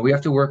 No, we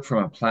have to work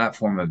from a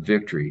platform of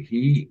victory.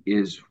 He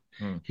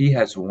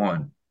has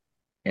won.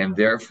 And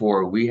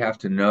therefore we have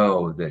to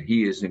know that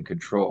he is in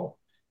control,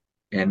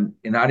 and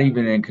not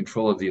even in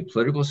control of the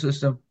political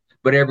system,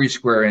 but every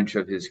square inch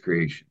of his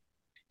creation.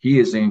 He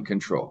is in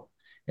control.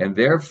 And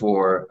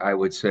therefore I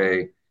would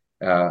say,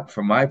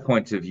 from my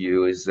point of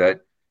view, is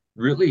that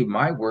really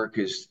my work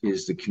is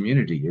the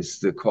community, is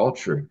the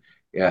culture,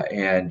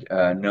 and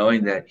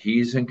knowing that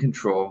he's in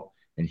control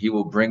and he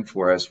will bring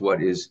for us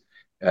what is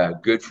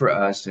good for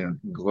us and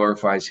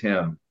glorifies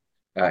him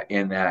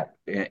in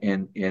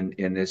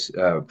this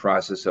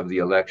process of the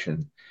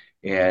election.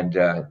 And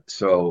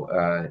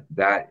so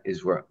that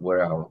is what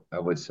I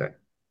would say.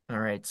 All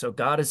right. So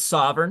God is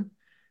sovereign.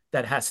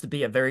 That has to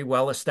be a very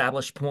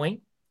well-established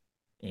point.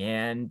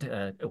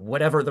 And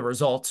whatever the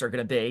results are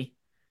going to be,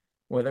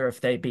 whether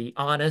if they be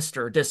honest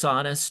or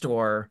dishonest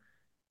or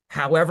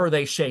however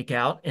they shake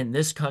out in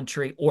this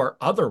country or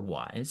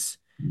otherwise.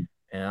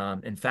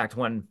 In fact,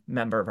 one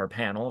member of our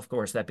panel, of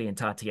course, that being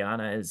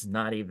Tatiana, is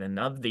not even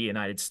of the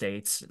United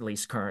States, at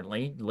least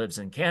currently, lives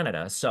in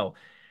Canada. So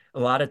a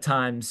lot of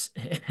times,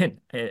 and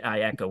I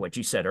echo what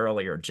you said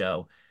earlier,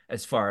 Joe,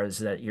 as far as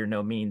that you're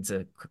no means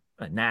a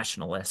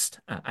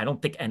nationalist. I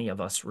don't think any of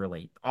us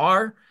really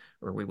are,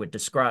 or we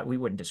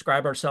wouldn't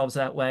describe ourselves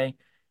that way.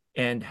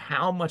 And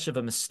how much of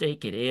a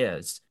mistake it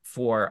is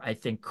for, I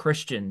think,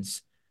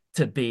 Christians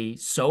to be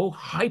so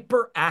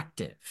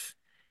hyperactive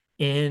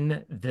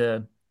in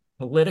the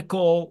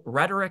political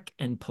rhetoric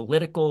and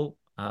political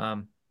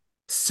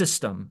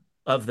system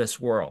of this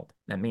world.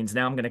 That means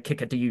now I'm going to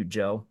kick it to you,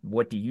 Joe.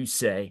 What do you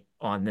say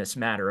on this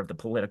matter of the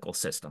political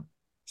system.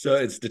 So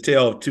it's the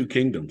tale of two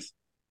kingdoms.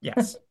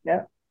 Yes.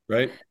 Yeah.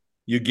 Right.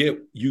 You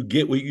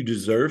get what you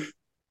deserve.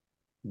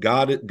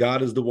 God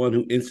is the one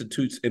who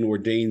institutes and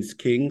ordains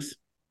kings.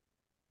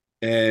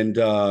 And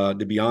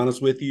to be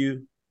honest with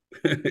you,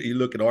 you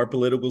look at our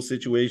political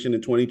situation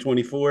in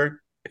 2024,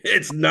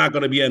 it's not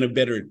going to be any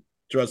better.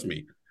 Trust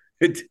me.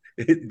 It's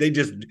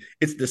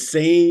the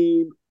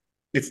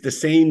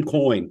same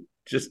coin,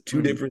 just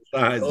two different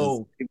sizes.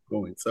 Oh.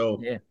 Coin.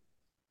 So yeah.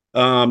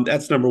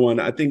 That's number one.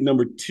 I think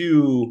number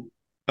two,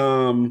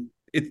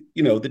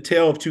 the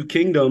tale of two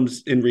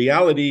kingdoms in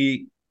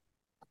reality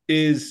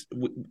is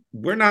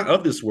we're not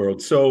of this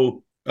world.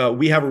 So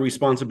we have a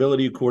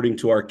responsibility according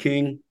to our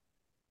king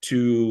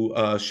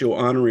to show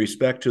honor and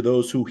respect to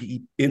those who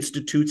he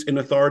institutes in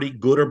authority,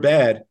 good or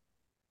bad.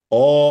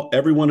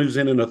 Everyone who's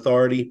in an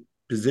authority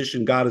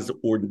position, God has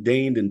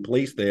ordained and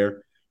placed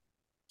there.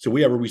 So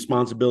we have a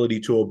responsibility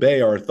to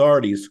obey our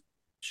authorities.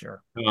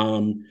 Sure.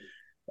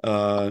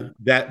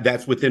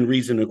 That's within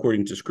reason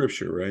according to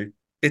scripture, right?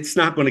 It's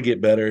not going to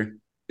get better.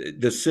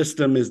 The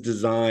system is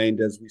designed,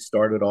 as we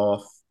started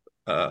off,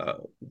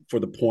 for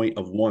the point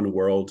of one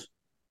world,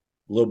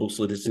 global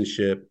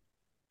citizenship.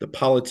 The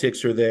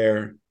politics are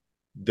there.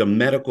 The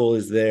medical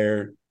is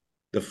there.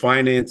 The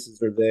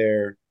finances are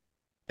there.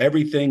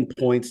 Everything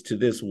points to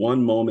this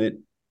one moment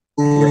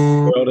where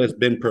the world has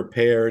been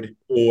prepared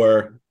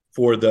for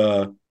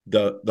the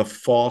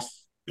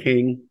false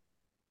king.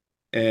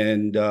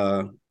 And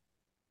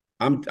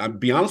I'm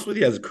be honest with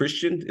you, as a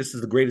Christian, this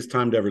is the greatest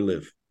time to ever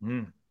live.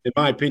 In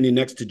my opinion,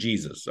 next to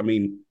Jesus. I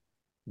mean,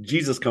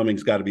 Jesus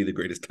coming's got to be the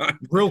greatest time.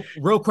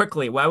 Real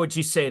quickly, why would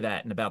you say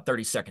that in about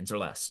 30 seconds or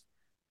less?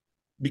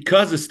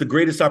 Because it's the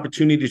greatest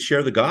opportunity to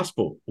share the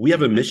gospel. We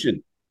have a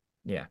mission.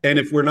 Yeah. And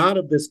if we're not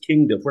of this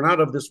kingdom, if we're not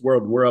of this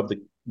world, we're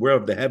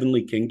of the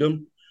heavenly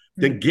kingdom,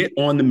 then get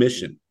on the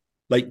mission.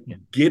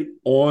 Get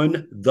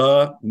on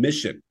the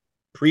mission.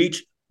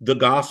 Preach the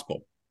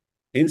gospel.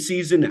 In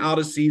season, out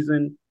of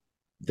season.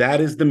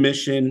 That is the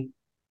mission.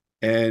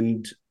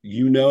 And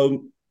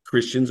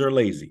Christians are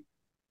lazy.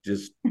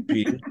 Just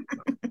be.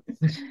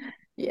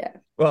 Yeah.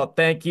 Well,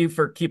 thank you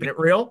for keeping it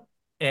real.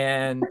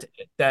 And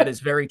that is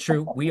very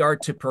true. We are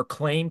to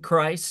proclaim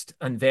Christ,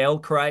 unveil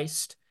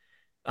Christ,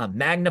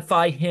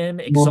 magnify him,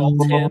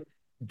 exalt him.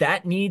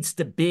 That needs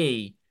to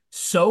be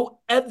so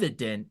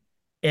evident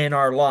in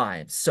our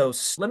lives. So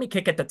let me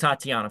kick it to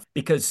Tatiana,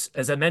 because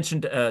as I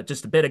mentioned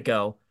just a bit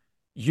ago,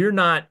 you're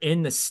not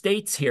in the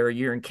States here,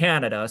 you're in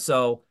Canada.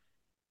 So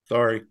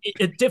sorry,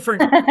 a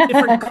different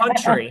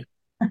country,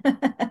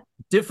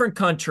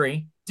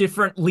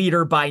 different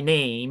leader by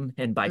name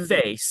and by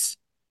face,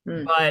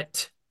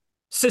 but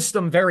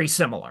system very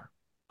similar.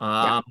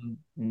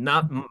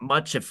 Not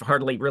much, if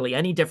hardly really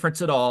any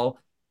difference at all.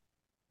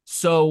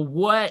 So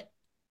what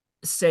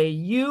say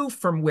you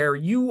from where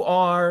you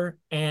are,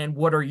 and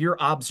what are your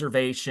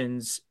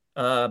observations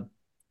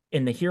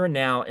in the here and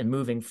now and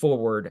moving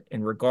forward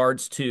in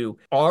regards to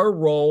our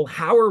role?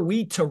 How are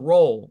we to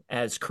roll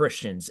as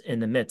Christians in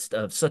the midst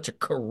of such a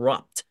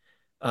corrupt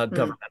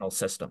governmental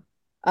system?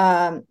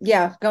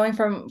 Going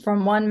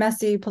from one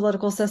messy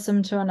political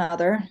system to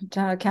another.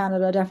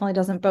 Canada definitely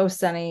doesn't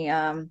boast any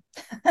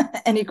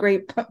any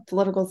great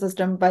political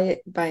system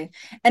by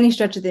any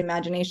stretch of the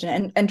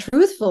imagination. And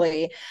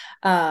truthfully,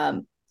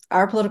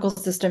 our political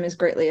system is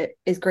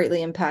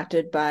greatly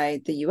impacted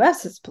by the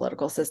US's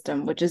political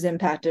system, which is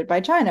impacted by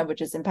China,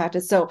 which is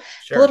impacted. So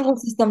political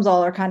systems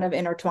all are kind of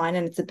intertwined,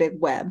 and it's a big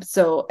web.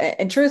 So,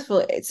 and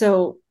truthfully,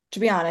 so to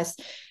be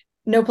honest,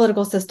 no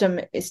political system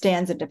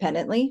stands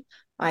independently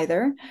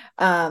either.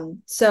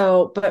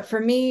 But for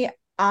me,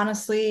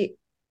 honestly,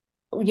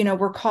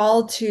 we're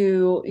called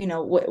to,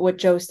 what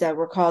Joe said,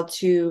 we're called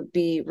to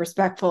be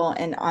respectful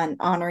and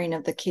honoring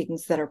of the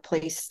kings that are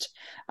placed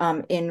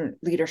in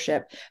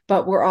leadership,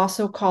 but we're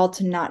also called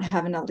to not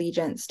have an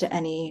allegiance to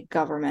any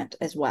government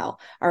as well.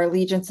 Our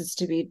allegiance is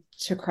to be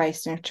to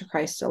Christ and to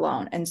Christ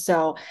alone. And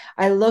so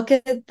I look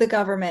at the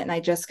government and I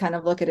just kind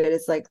of look at it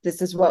as like,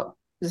 this is what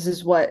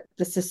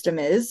the system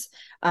is.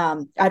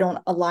 I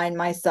don't align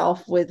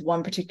myself with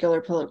one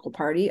particular political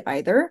party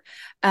either.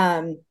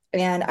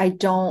 And I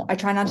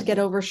try not to get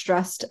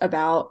overstressed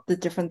about the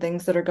different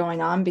things that are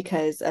going on,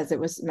 because as it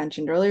was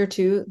mentioned earlier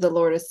too, the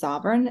Lord is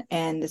sovereign,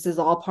 and this is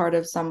all part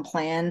of some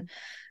plan,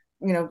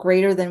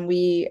 greater than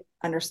we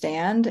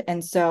understand.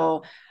 And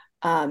so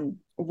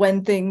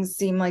when things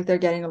seem like they're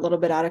getting a little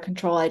bit out of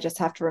control, I just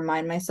have to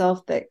remind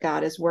myself that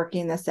God is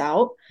working this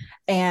out.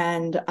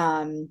 And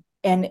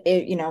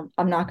it,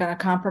 I'm not going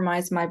to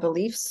compromise my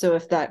beliefs. So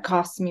if that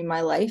costs me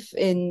my life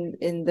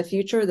in the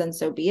future, then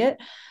so be it.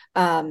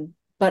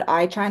 But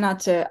I try not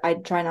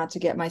to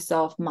get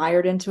myself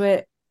mired into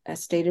it.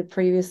 As stated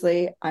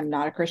previously, I'm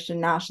not a Christian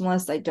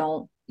nationalist. I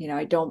don't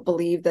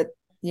believe that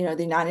the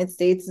United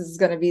States is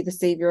going to be the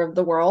savior of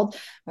the world.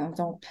 I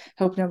don't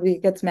hope nobody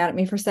gets mad at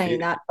me for saying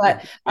that,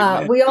 but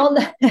we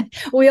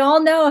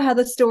all know how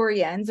the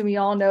story ends, and we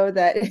all know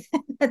that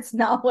that's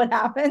not what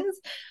happens.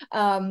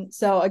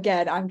 So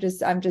again, I'm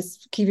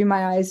just keeping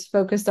my eyes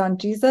focused on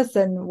Jesus,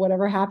 and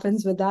whatever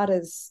happens with that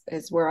is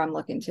where I'm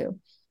looking to.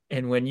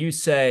 And when you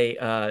say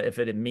if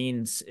it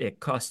means it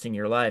costing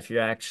your life,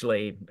 you're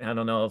actually, I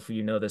don't know if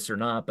you know this or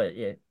not, but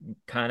it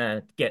kind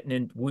of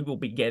we will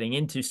be getting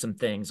into some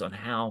things on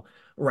how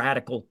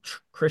radical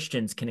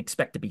Christians can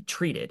expect to be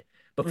treated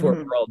before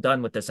we're all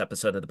done with this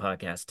episode of the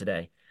podcast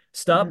today.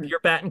 Stub, you're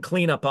batting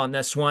cleanup on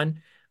this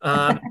one.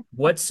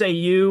 What say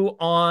you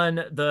on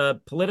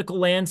the political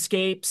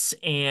landscapes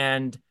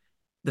and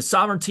the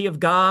sovereignty of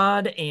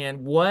God and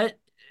what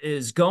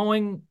is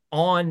going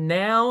on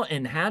now,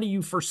 and how do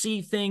you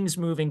foresee things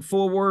moving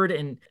forward,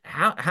 and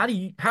how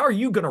are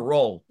you going to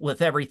roll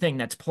with everything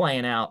that's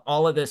playing out,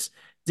 all of this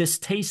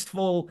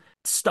distasteful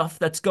stuff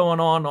that's going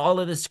on,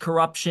 all of this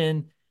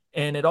corruption,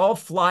 and it all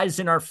flies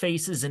in our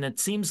faces and it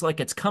seems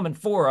like it's coming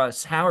for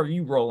us? How are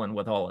you rolling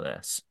with all of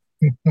this?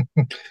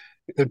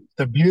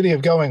 The beauty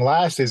of going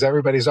last is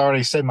everybody's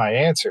already said my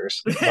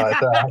answers.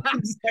 But,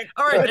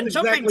 all right, and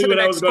jumping to the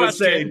next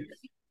question.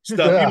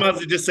 Stuff. Yeah. You might as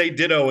well just say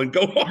ditto and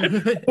go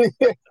on.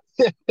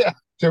 Yeah.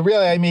 So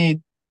really, I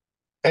mean,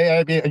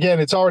 again,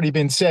 it's already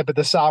been said, but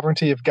the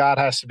sovereignty of God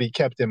has to be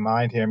kept in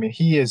mind here. I mean,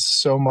 he is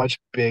so much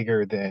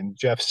bigger than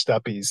Jeff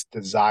Stuppy's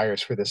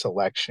desires for this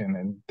election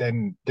and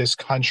then this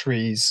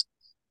country's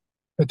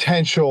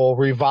potential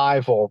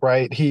revival,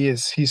 right?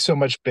 He's so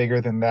much bigger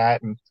than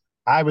that. And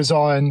I was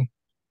on,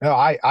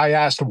 I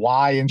asked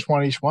why in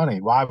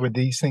 2020, why would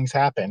these things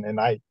happen? And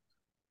I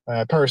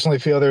personally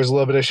feel there's a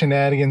little bit of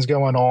shenanigans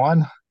going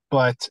on,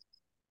 but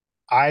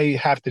I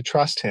have to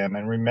trust him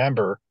and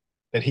remember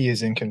that he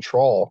is in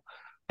control.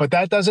 But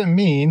that doesn't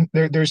mean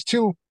there's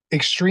two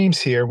extremes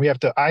here.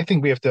 I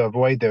think we have to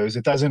avoid those.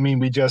 It doesn't mean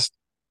we just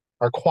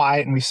are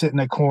quiet and we sit in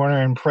a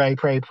corner and pray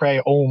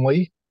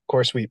only. Of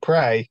course, we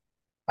pray.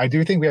 I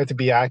do think we have to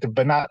be active,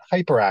 but not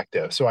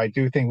hyperactive. So I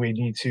do think we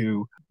need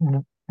to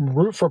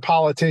root for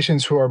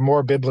politicians who are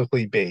more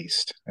biblically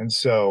based. And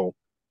so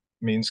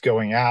it means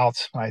going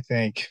out, I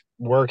think,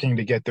 working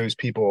to get those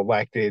people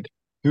elected.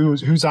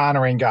 Who's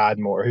honoring God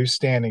more, who's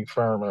standing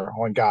firmer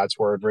on God's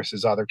word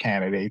versus other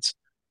candidates.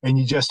 And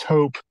you just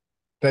hope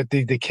that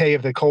the decay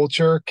of the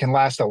culture can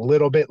last a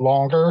little bit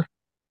longer.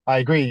 I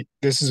agree.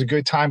 This is a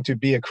good time to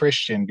be a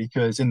Christian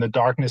because in the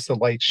darkness, the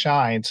light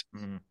shines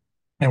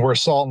and we're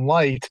salt and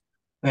light.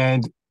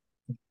 And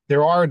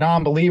there are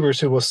non-believers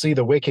who will see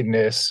the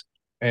wickedness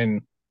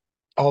and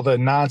all the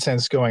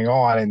nonsense going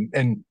on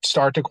and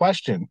start to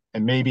question.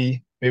 And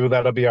maybe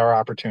that'll be our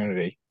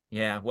opportunity.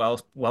 Yeah,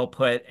 well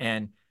put.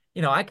 And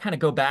I kind of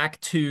go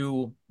back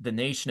to the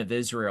nation of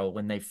Israel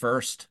when they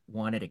first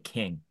wanted a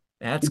king.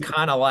 That's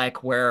kind of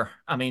like where,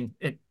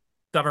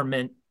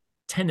 government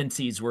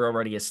tendencies were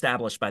already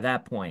established by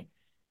that point.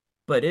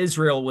 But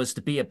Israel was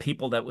to be a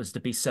people that was to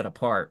be set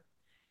apart.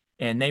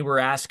 And they were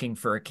asking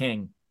for a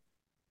king.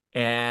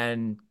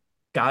 And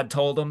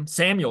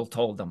Samuel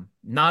told them,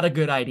 not a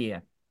good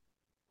idea.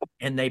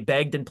 And they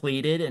begged and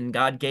pleaded, and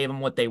God gave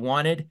them what they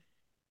wanted.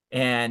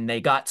 And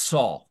they got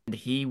Saul.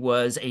 He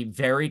was a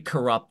very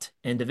corrupt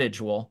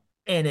individual,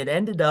 and it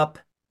ended up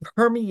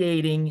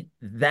permeating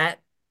that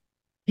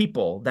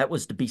people that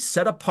was to be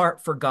set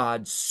apart for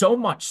God so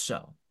much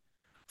so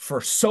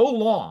for so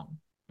long.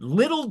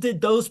 Little did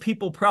those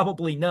people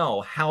probably know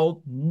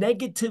how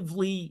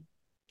negatively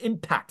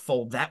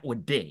impactful that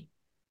would be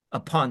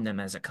upon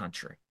them as a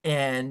country.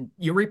 And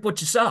you reap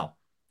what you sow.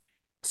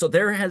 So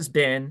there has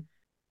been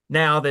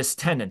now this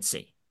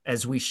tendency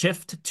as we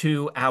shift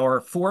to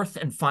our fourth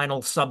and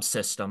final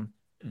subsystem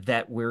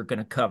that we're going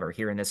to cover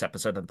here in this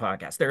episode of the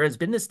podcast. There has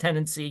been this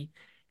tendency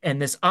and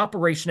this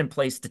operation in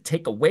place to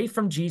take away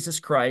from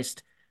Jesus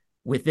Christ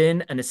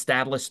within an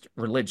established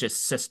religious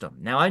system.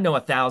 Now, I know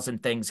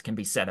 1,000 things can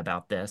be said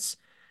about this,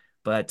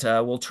 but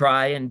we'll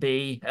try and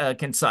be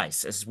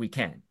concise as we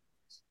can.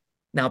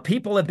 Now,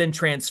 people have been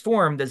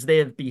transformed as they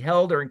have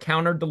beheld or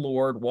encountered the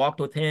Lord, walked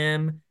with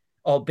him,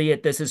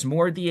 albeit this is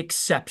more the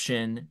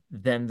exception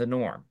than the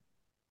norm.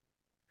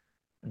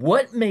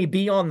 What may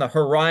be on the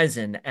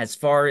horizon as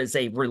far as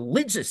a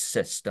religious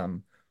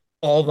system,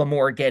 all the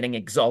more getting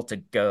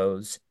exalted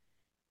goes,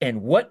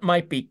 and what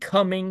might be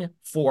coming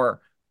for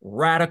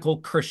radical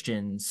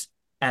Christians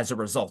as a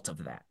result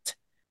of that?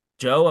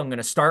 Joe, I'm going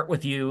to start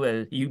with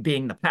you, you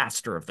being the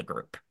pastor of the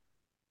group.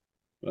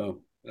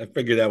 Well, I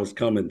figured that was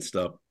coming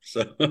stuff,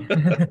 so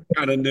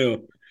kind of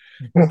knew.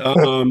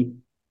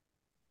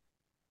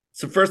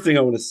 So first thing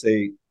I want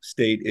to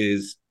state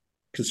is,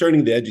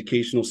 concerning the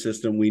educational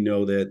system, we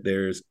know that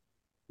there's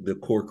the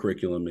core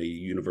curriculum, a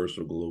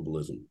universal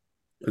globalism.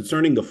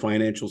 Concerning the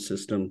financial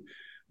system,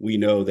 we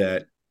know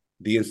that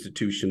the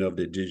institution of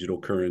the digital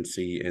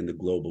currency and the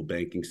global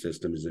banking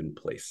system is in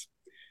place.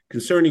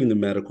 Concerning the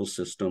medical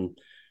system,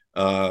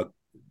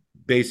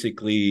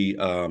 basically,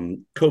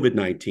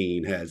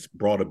 COVID-19 has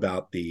brought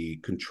about the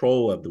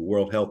control of the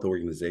World Health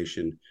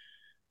Organization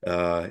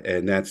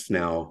and that's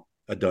now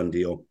a done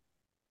deal.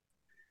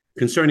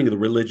 Concerning the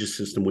religious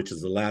system, which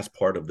is the last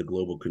part of the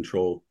global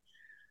control,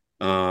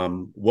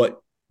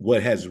 what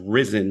has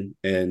risen,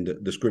 and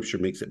the scripture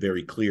makes it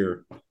very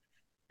clear,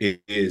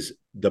 is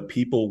the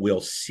people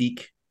will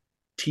seek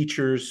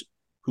teachers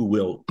who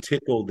will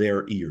tickle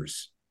their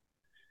ears.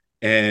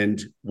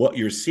 And what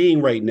you're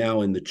seeing right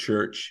now in the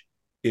church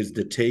is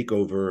the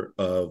takeover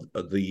of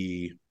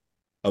the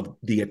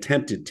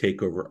attempted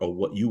takeover of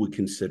what you would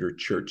consider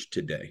church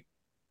today.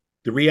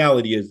 The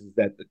reality is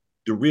that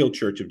the real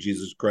church of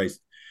Jesus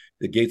Christ,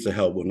 the gates of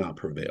hell will not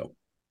prevail.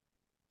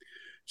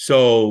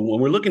 So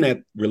when we're looking at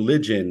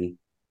religion,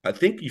 I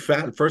think you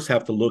first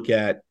have to look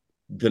at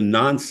the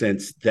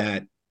nonsense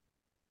that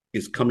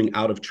is coming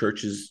out of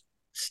churches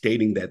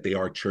stating that they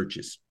are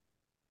churches.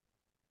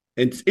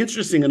 And it's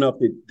interesting enough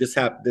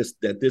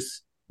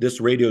that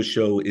this radio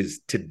show is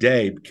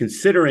today,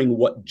 considering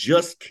what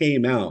just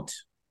came out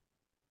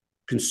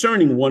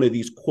concerning one of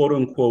these quote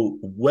unquote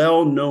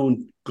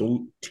well-known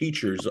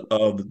teachers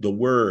of the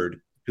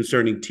word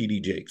concerning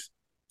T.D. Jakes.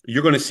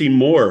 You're going to see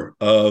more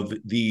of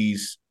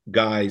these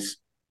guys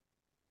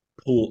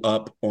pull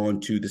up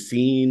onto the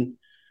scene.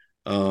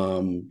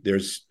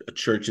 There's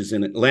churches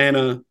in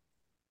Atlanta.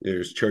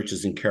 There's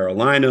churches in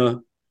Carolina.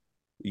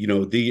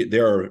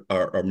 There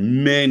are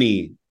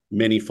many,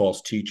 many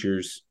false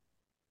teachers,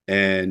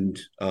 and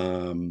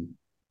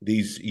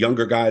these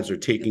younger guys are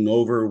taking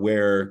over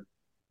where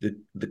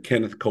the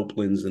Kenneth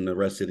Copelands and the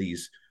rest of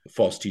these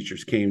false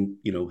teachers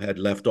had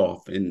left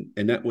off, and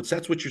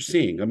that's what you're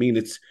seeing. I mean,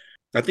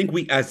 I think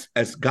we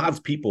as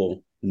God's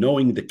people,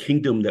 knowing the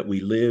kingdom that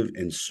we live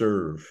and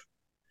serve,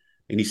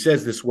 and He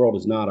says this world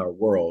is not our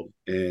world,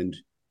 and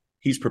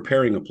He's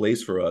preparing a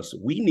place for us.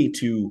 We need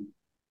to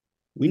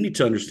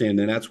understand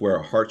that that's where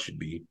our heart should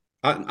be.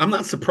 I'm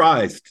not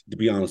surprised, to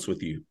be honest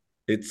with you.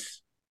 It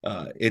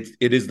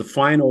is the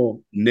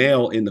final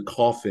nail in the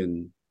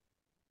coffin,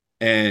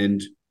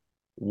 and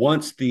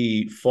once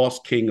the false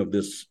king of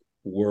this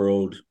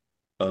world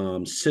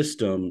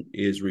system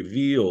is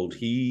revealed,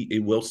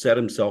 it will set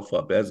himself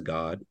up as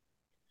God,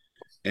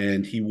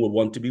 and he will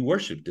want to be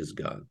worshipped as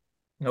God.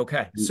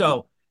 Okay,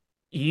 so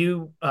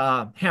you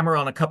hammer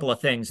on a couple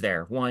of things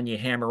there. One, you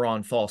hammer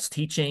on false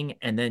teaching,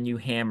 and then you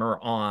hammer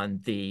on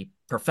the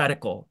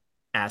prophetical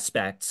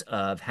aspects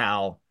of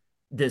how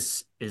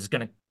this is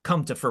going to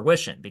come to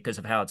fruition because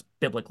of how it's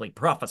biblically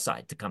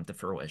prophesied to come to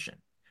fruition.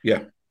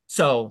 Yeah.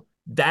 So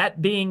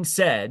that being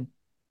said,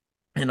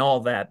 and all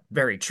that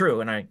very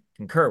true, and I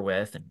concur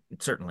with, and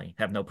certainly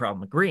have no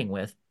problem agreeing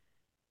with,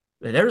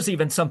 there's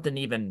even something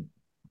even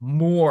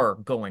more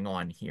going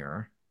on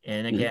here.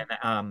 And again,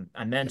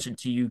 I mentioned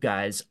to you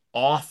guys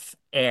off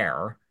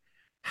air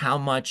how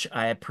much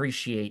I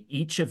appreciate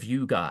each of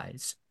you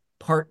guys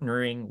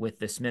partnering with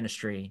this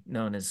ministry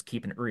known as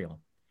Keeping It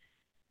Real.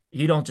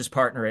 You don't just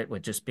partner it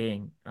with just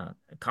being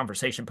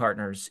conversation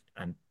partners,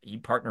 and you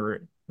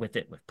partner with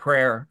it with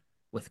prayer,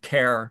 with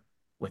care,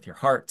 with your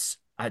hearts.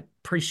 I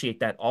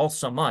appreciate that all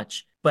so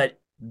much. But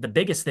the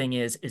biggest thing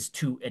is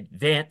to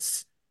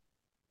advance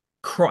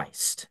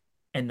Christ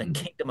and the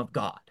kingdom of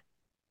God.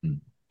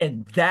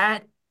 And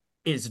that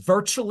is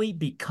virtually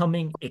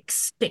becoming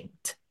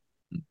extinct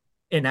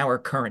in our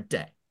current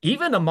day,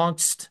 even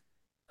amongst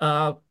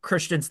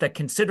Christians that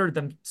consider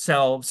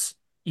themselves,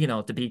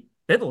 to be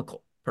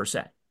biblical per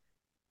se.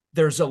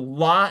 There's a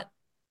lot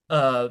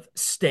of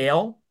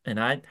stale, and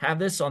I have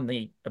this on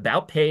the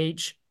About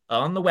page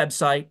on the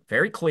website,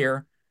 very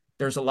clear.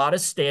 There's a lot of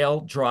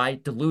stale, dry,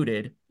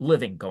 diluted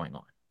living going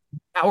on,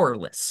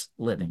 powerless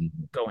living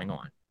going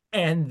on.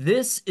 And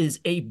this is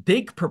a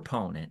big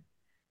proponent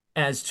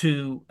as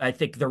to, I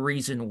think, the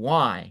reason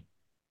why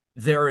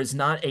there is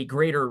not a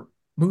greater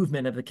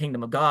movement of the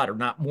kingdom of God, or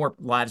not more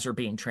lives are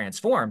being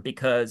transformed,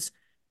 because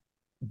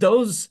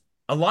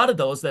a lot of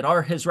those that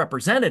are his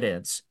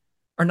representatives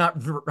are not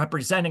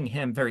representing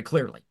him very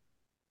clearly,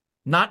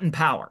 not in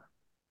power.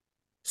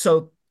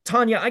 So,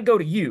 Tanya, I go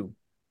to you.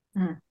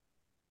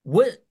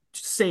 What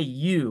say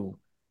you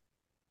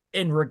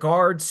in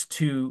regards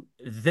to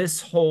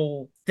this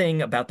whole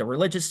thing about the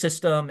religious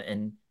system?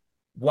 And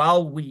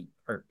while we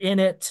are in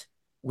it,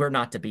 we're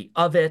not to be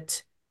of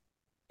it.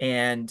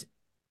 And,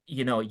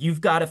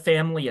 you've got a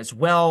family as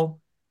well.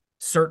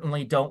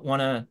 Certainly don't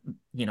want to,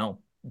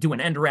 do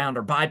an end around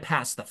or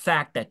bypass the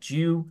fact that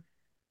you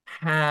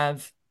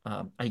have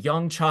a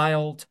young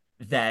child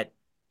that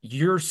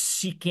you're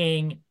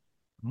seeking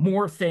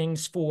more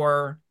things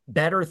for,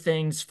 better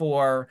things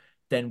for,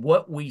 than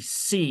what we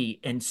see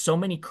in so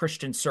many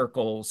Christian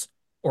circles,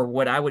 or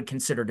what I would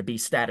consider to be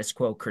status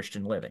quo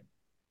Christian living.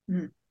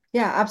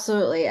 Yeah,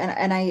 absolutely.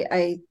 And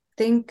I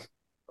think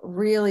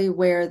really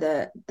where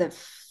the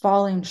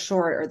falling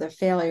short or the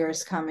failure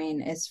is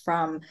coming is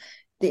from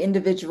the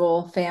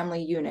individual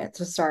family unit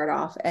to start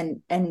off,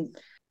 and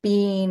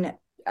being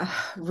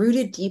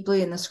rooted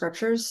deeply in the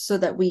scriptures so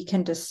that we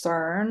can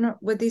discern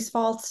with these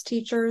false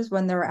teachers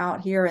when they're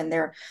out here and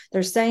they're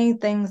saying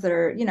things that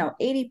are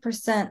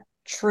 80%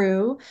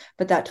 true,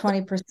 but that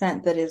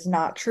 20% that is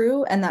not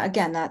true. And that,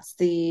 again, that's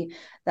the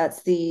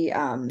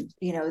the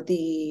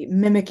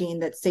mimicking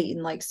that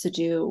Satan likes to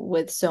do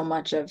with so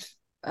much of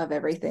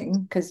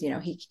everything, because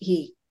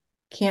he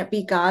can't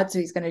be God, so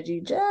he's going to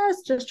do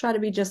just try to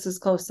be just as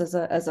close as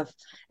a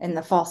in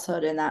the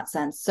falsehood in that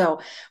sense.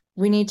 So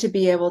we need to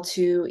be able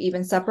to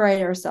even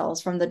separate ourselves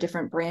from the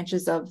different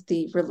branches of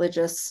the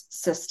religious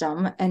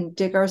system and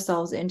dig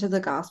ourselves into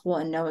the gospel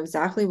and know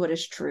exactly what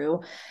is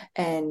true,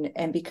 and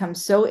become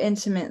so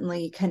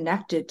intimately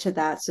connected to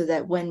that, so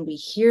that when we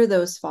hear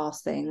those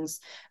false things,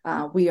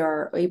 we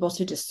are able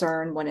to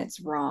discern when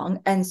it's wrong.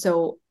 And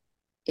so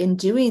in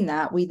doing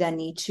that, we then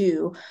need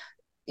to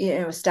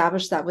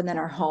establish that within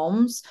our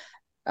homes,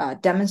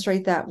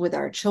 demonstrate that with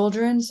our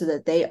children, so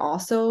that they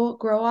also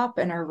grow up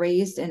and are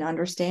raised in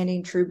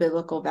understanding true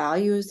biblical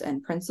values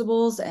and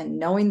principles and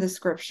knowing the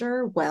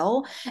scripture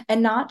well,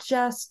 and not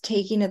just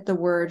taking it the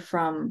word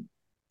from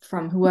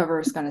whoever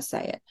is going to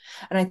say it.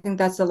 And I think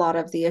that's a lot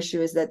of the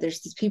issue, is that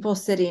there's these people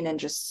sitting and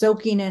just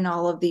soaking in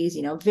all of these,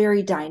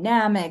 very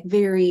dynamic,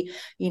 very,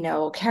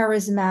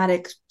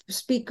 charismatic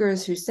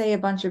speakers who say a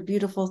bunch of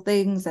beautiful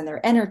things, and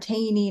they're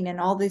entertaining and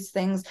all these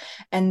things,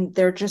 and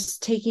they're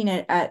just taking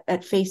it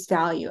at face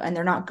value, and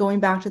they're not going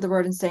back to the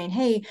word and saying,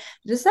 hey,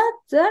 does that,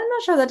 I'm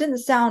not sure, that didn't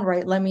sound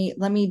right, let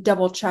me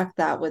double check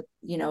that with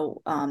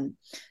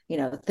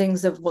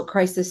things of what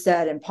Christ has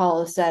said and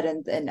Paul has said,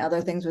 and other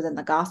things within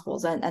the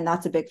gospels. And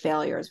that's a big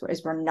failure, is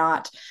we're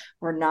not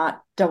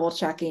double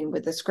checking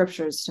with the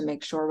scriptures to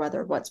make sure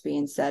whether what's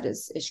being said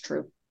is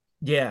true.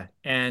 Yeah,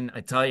 and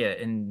I tell you,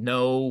 in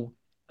no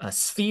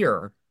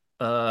sphere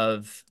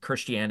of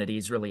Christianity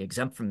is really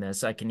exempt from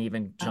this. I can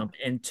even jump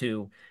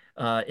into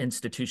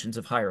institutions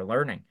of higher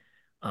learning,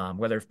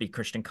 whether it be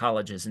Christian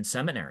colleges and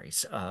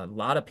seminaries. A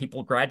lot of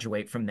people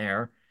graduate from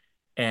there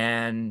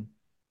and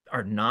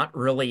are not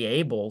really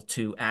able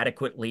to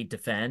adequately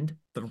defend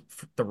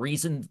the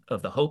reason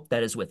of the hope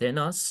that is within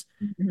us,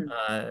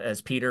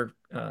 as Peter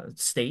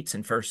states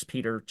in 1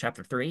 Peter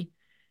chapter 3.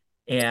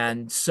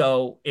 And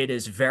so it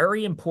is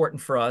very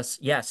important for us,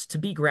 yes, to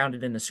be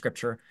grounded in the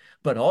scripture,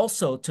 but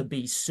also to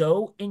be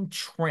so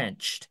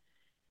entrenched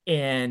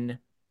in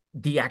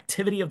the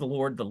activity of the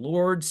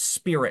Lord's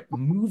Spirit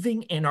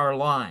moving in our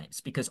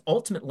lives, because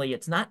ultimately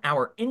it's not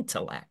our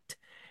intellect,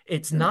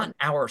 it's not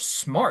our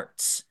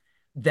smarts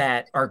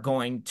that are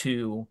going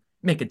to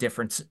make a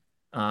difference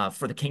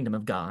for the kingdom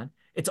of God.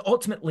 It's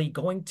ultimately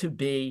going to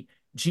be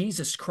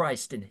Jesus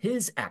Christ and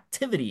his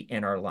activity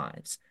in our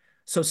lives.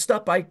 So,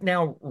 Stup, I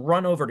now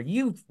run over to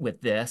you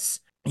with this.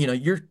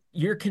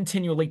 You're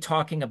continually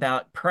talking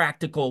about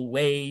practical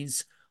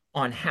ways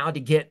on how to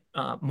get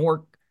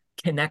more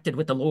connected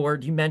with the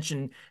Lord. You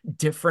mentioned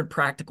different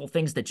practical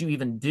things that you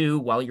even do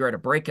while you're at a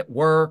break at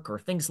work or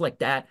things like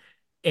that,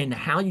 and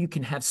how you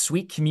can have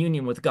sweet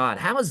communion with God.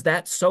 How is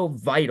that so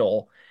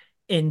vital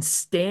in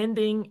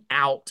standing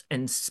out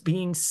and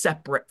being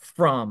separate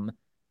from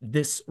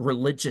this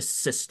religious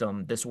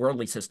system, this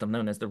worldly system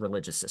known as the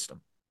religious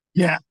system?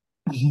 Yeah.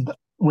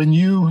 When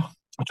you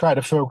try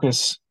to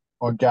focus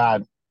on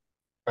God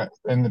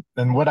and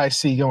what I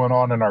see going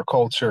on in our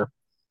culture,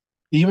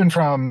 even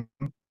from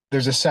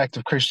there's a sect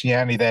of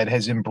Christianity that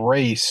has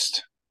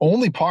embraced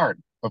only part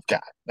of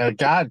God. Now,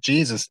 God,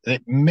 Jesus,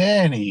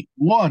 many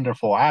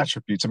wonderful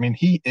attributes. I mean,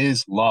 he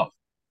is love,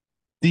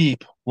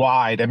 deep,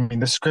 wide. I mean,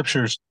 the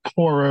scriptures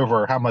pour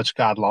over how much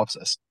God loves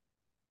us.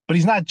 But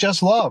he's not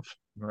just love.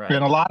 Right.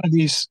 And a lot of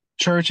these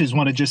churches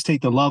want to just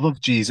take the love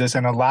of Jesus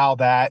and allow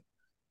that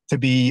to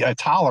be a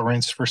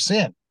tolerance for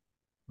sin.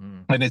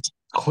 And it's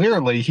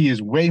clearly he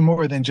is way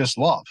more than just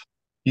love.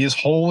 He is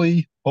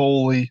holy,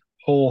 holy,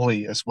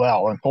 holy as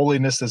well. And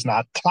holiness does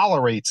not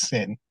tolerate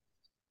sin.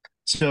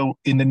 So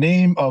in the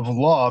name of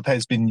love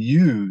has been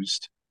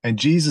used, and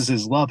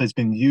Jesus's love has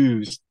been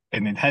used,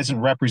 and it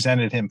hasn't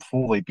represented him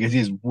fully, because he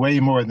is way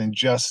more than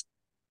just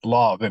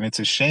love. And it's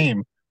a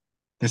shame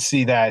to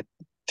see that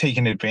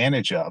taken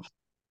advantage of,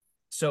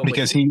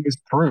 because he is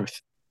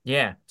truth.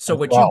 Yeah. So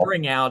what you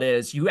bring out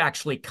is you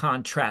actually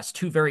contrast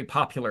two very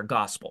popular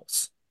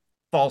gospels,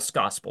 false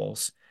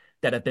gospels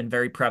that have been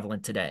very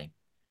prevalent today.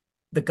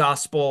 The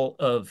gospel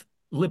of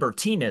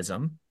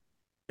libertinism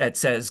that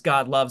says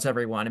God loves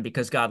everyone, and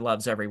because God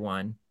loves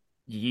everyone,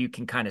 you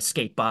can kind of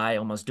skate by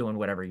almost doing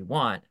whatever you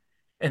want.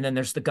 And then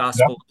there's the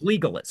gospel of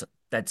legalism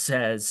that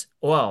says,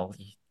 well,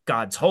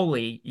 God's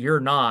holy, you're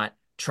not,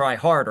 try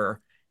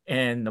harder.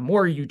 And the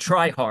more you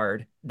try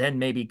hard, then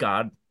maybe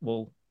God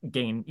will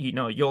gain,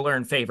 you'll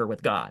earn favor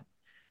with God.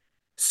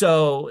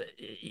 So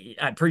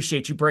I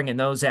appreciate you bringing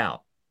those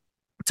out.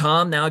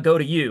 Tom, now I go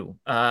to you.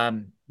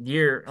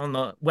 You're on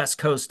the West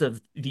Coast of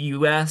the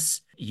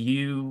U.S.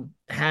 You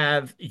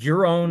have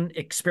your own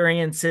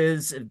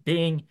experiences of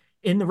being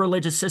in the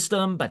religious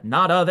system, but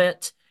not of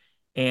it.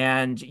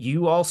 And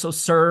you also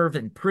serve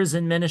in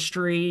prison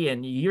ministry,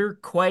 and you're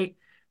quite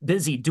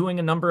busy doing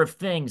a number of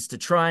things to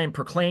try and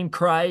proclaim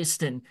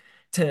Christ and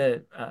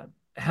to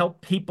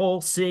help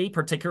people see,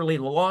 particularly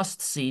the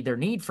lost, see their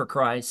need for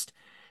Christ.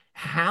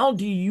 How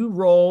do you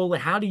roll?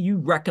 How do you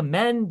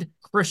recommend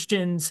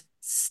Christians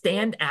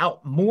stand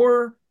out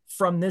more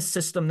from this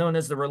system known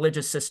as the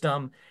religious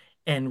system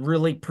and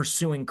really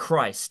pursuing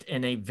Christ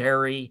in a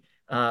very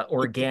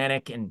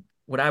organic and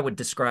what I would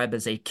describe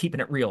as a keeping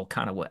it real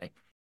kind of way?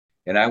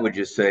 And I would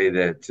just say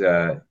that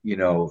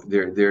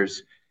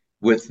there's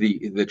with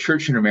the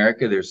church in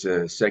America, there's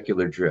a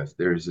secular drift.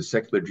 There's a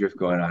secular drift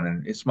going on,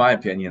 and it's my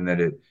opinion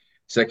that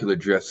secular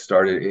drift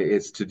started.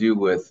 It's to do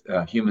with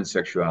human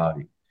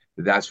sexuality.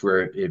 That's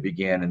where it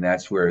began, and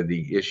that's where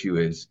the issue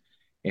is.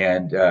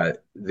 And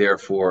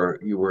therefore,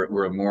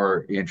 we're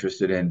more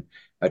interested in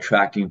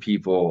attracting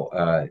people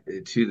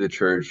to the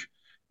church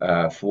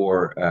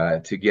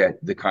to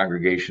get the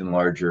congregation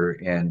larger,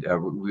 and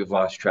we've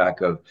lost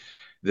track of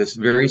this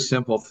very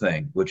simple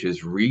thing, which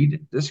is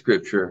read the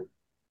scripture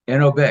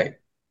and obey,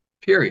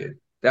 period.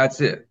 That's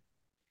it.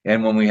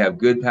 And when we have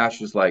good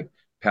pastors like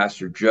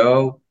Pastor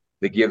Joe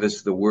that give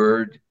us the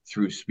word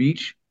through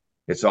speech,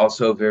 it's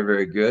also very,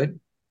 very good.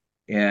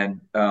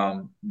 And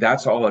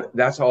that's all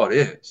it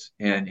is.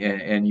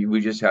 And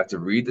we just have to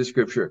read the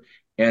scripture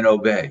and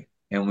obey.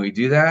 And when we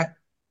do that,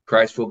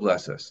 Christ will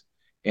bless us.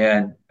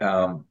 And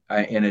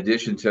in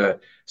addition to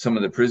some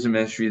of the prison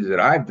ministries that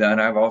I've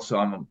done,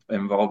 I'm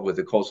involved with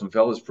the Colson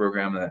Fellows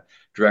Program, the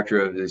director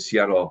of the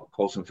Seattle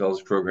Colson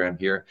Fellows Program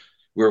here,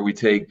 where we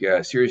take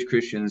serious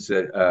Christians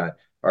that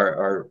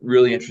are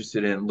really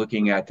interested in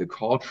looking at the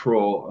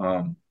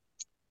cultural,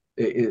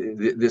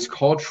 this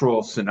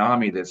cultural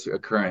tsunami that's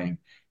occurring,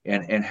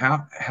 and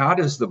how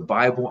does the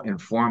Bible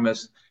inform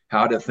us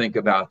how to think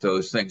about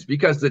those things?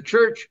 Because the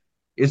church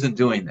isn't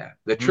doing that.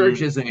 The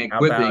church isn't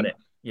equipping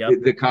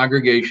the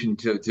congregation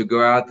to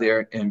go out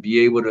there and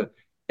be able to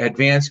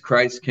advance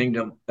Christ's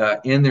kingdom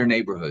in their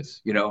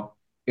neighborhoods,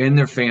 in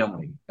their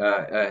family,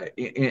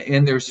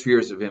 in their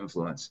spheres of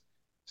influence.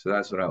 So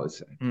that's what I would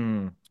say.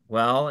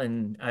 Well,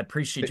 and I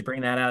appreciate you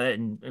bringing that out,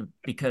 and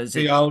because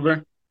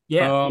Oliver,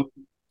 yeah, I'm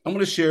going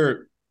to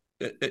share.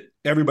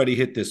 Everybody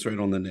hit this right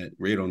on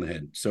the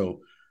head.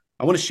 So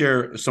I want to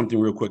share something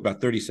real quick,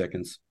 about 30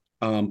 seconds.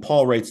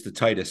 Paul writes to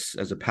Titus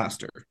as a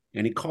pastor,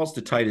 and he calls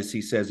to Titus,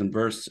 he says in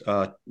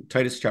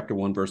Titus chapter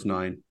 1, verse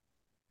 9,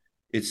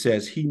 it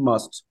says, he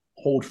must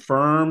hold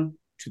firm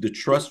to the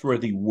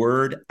trustworthy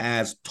word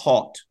as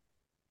taught,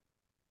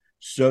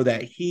 so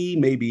that he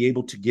may be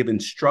able to give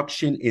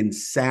instruction in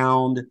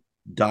sound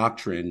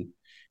doctrine,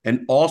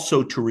 and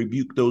also to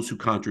rebuke those who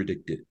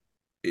contradict it.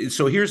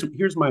 So here's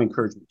my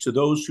encouragement to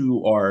those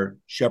who are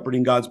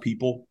shepherding God's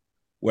people,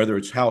 whether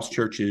it's house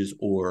churches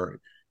or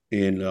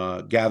in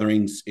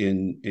gatherings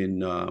in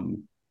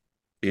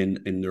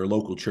their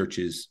local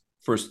churches.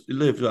 First,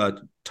 live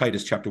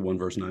Titus chapter 1,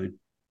 verse 9.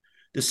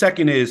 The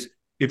second is,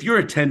 if you're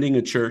attending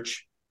a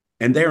church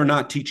and they are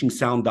not teaching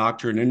sound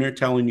doctrine and they're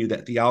telling you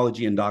that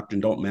theology and doctrine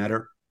don't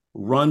matter,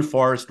 run,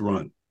 Forrest,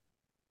 run.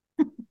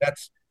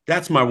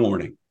 That's my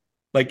warning.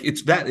 Like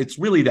it's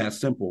really that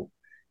simple.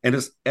 And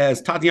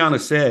as Tatiana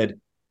said,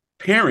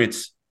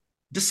 parents,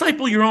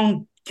 disciple your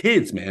own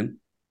kids, man.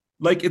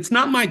 Like, it's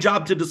not my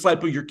job to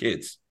disciple your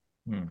kids.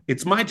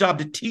 It's my job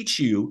to teach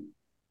you,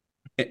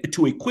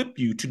 to equip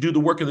you to do the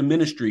work of the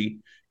ministry.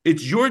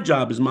 It's your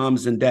job as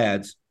moms and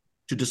dads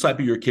to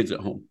disciple your kids at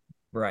home.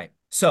 Right.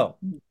 So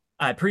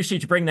I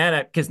appreciate you bringing that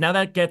up, because now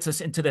that gets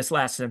us into this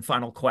last and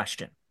final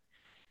question.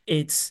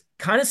 It's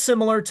kind of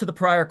similar to the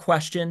prior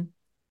question,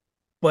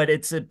 but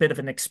it's a bit of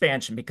an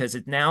expansion, because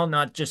it now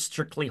not just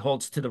strictly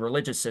holds to the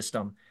religious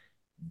system.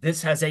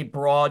 This has a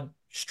broad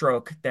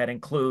stroke that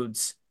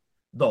includes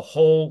the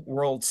whole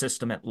world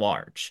system at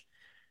large.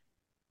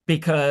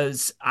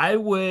 Because I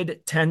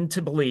would tend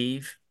to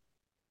believe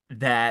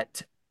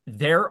that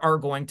there are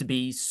going to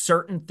be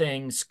certain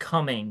things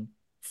coming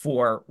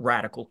for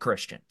radical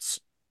Christians.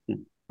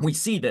 We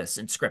see this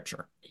in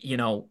scripture,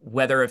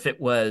 whether if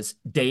it was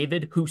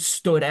David who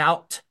stood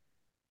out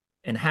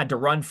and had to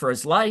run for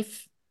his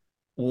life,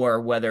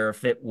 or whether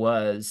if it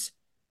was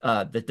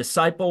the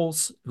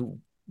disciples who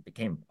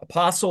became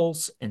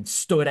apostles and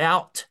stood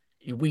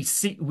we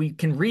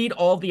can read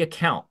all the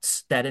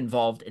accounts that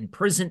involved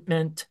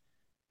imprisonment,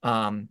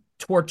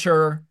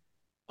 torture,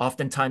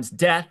 oftentimes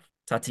death.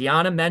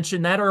 Tatiana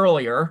mentioned that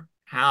earlier,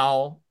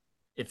 how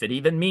if it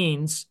even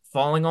means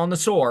falling on the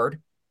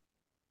sword,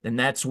 then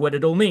that's what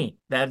it'll mean.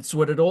 That's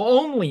what it'll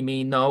only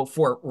mean, though,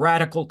 for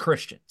radical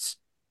Christians.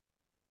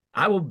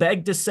 I will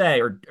beg to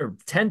say, or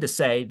tend to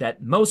say,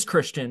 that most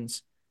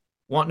Christians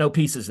want no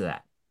pieces of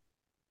that.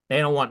 They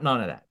don't want none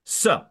of that.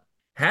 So,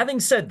 having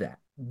said that,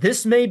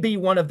 this may be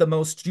one of the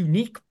most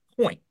unique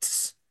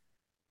points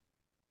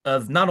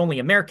of not only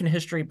American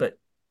history, but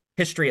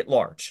history at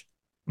large.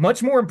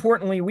 Much more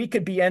importantly, we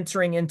could be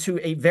entering into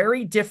a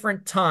very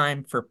different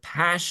time for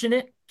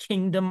passionate,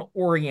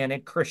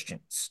 kingdom-oriented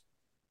Christians.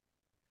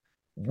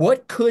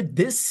 What could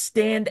this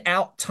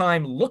standout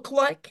time look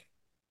like?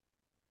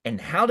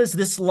 And how does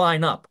this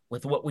line up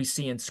with what we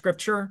see in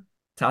Scripture?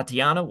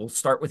 Tatiana, we'll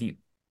start with you.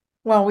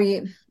 Well,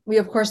 we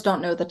of course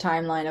don't know the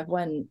timeline of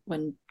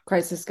when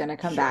Christ is going to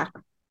come back.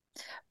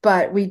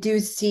 But we do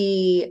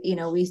see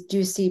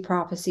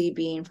prophecy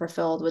being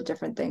fulfilled with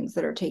different things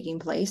that are taking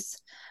place.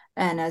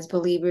 And as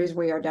believers,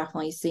 we are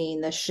definitely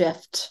seeing the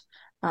shift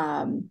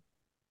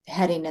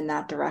heading in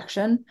that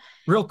direction.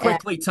 Real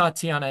quickly,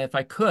 Tatiana, if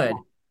I could,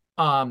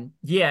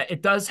 yeah,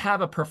 it does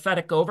have a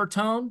prophetic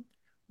overtone,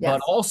 Yes.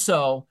 but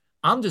also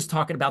I'm just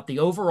talking about the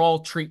overall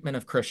treatment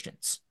of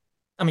Christians.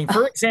 I mean,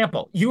 for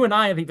example, you and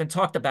I have even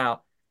talked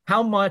about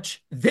how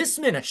much this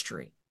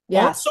ministry on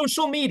Yes.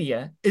 social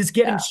media is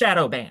getting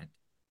shadow banned.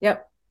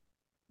 Yep.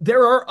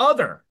 There are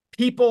other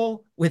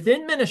people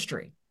within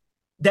ministry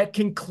that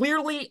can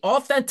clearly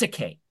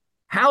authenticate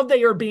how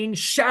they are being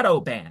shadow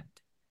banned.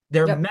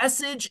 Their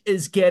message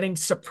is getting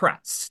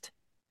suppressed.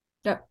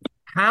 Yep.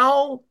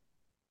 How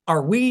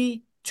are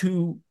we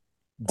to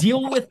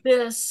deal with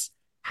this?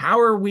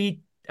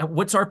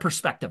 What's our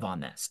perspective on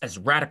this as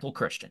radical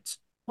Christians?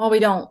 Well, we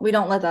don't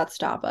let that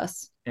stop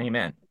us.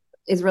 Amen.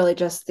 Is really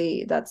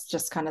that's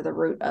just kind of the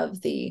root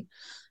of the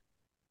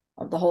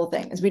whole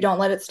thing, is we don't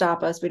let it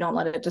stop us. We don't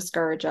let it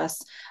discourage us.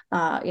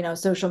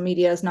 Social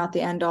media is not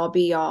the end all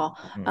be all.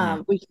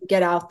 Mm-hmm. We can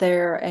get out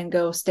there and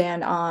go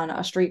stand on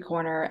a street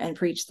corner and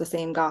preach the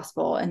same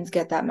gospel and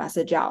get that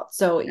message out.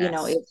 So,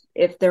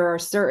 if there are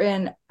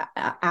certain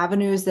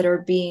avenues that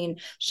are being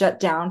shut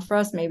down for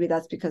us, maybe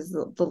that's because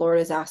the Lord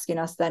is asking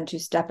us then to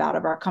step out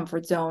of our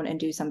comfort zone and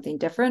do something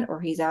different, or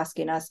he's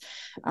asking us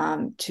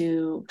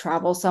to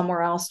travel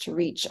somewhere else to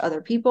reach other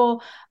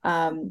people.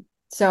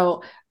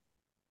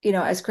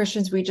 As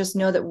Christians, we just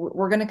know that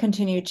we're going to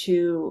continue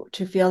to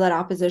feel that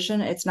opposition.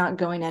 It's not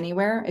going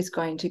anywhere. It's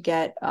going to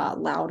get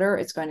louder.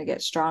 It's going to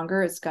get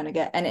stronger. It's going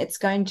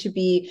to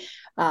be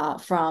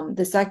from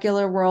the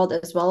secular world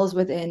as well as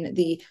within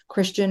the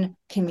Christian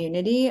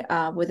community,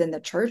 within the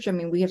church. I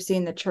mean, we have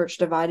seen the church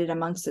divided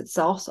amongst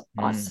itself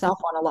on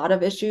a lot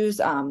of issues.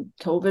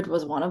 COVID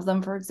was one of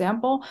them, for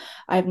example.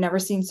 I've never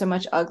seen so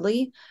much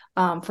ugly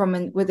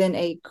from within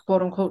a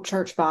quote unquote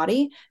church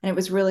body. And it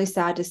was really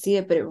sad to see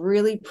it, but it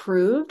really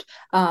proved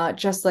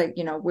just like,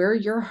 where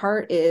your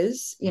heart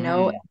is,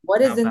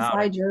 what is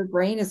inside your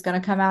brain is going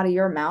to come out of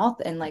your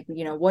mouth. And like,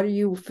 what are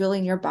you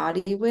filling your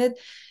body with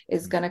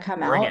is going to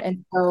come out.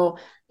 And so,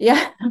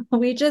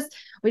 we just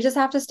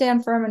have to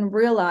stand firm and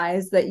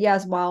realize that,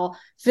 yes, while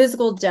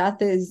physical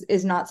death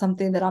is not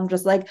something that I'm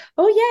just like,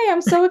 oh, yay,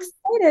 I'm so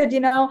excited,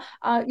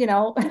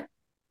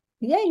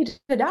 yay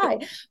to die.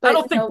 But, I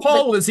don't think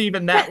Paul was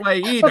even that way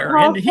either.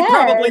 And he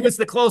probably was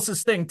the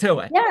closest thing to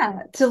it. Yeah.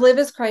 To live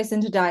as Christ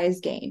and to die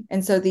as gain.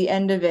 And so the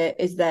end of it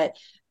is that,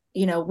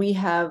 we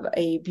have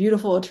a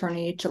beautiful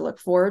eternity to look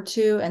forward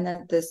to, and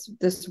that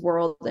this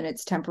world and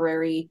its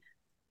temporary,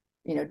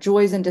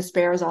 joys and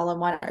despairs all in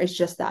one. It's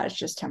just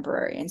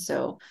temporary. And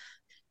so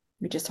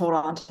we just hold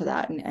on to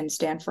that and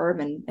stand firm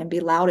and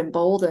be loud and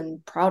bold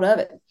and proud of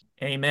it.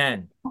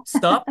 Amen.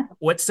 Stup,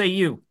 what say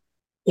you?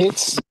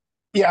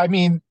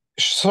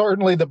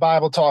 Certainly the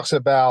Bible talks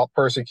about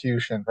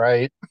persecution,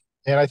 right?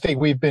 And I think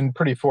we've been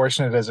pretty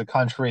fortunate as a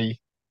country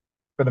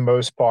for the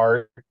most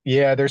part.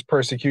 Yeah, there's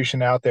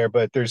persecution out there,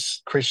 but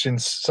there's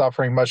Christians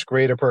suffering much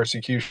greater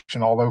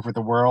persecution all over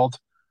the world.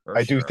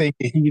 I do think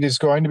the heat is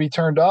going to be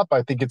turned up.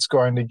 I think it's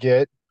going to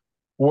get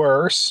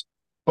worse,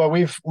 but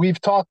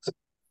we've talked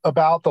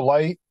about the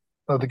light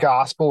of the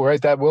gospel,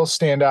 right? That will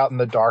stand out in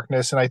the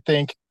darkness. And I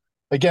think,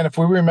 again, if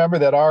we remember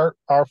that our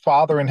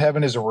Father in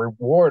heaven is a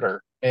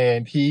rewarder,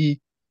 and he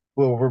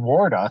will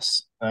reward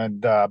us,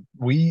 and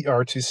we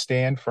are to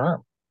stand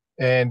firm.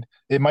 And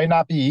it might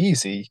not be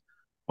easy,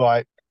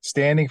 but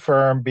standing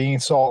firm, being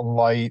salt and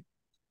light,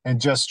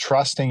 and just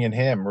trusting in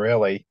him,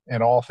 really,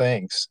 in all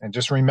things. And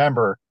just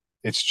remember,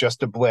 it's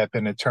just a blip,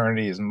 and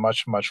eternity is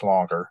much, much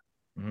longer.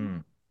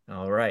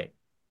 All right.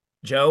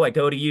 Joe, I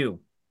go to you.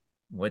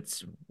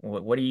 What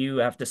do you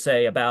have to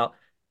say about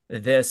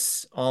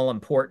this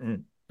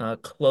all-important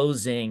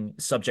closing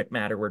subject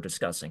matter we're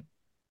discussing?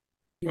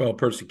 Well,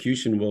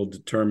 persecution will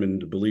determine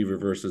the believer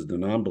versus the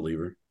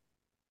non-believer,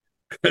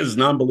 because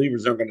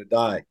non-believers aren't going to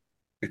die.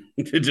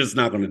 They're just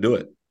not going to do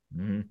it.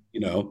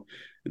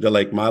 They're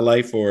like, my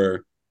life,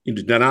 or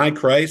deny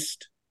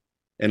Christ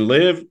and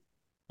live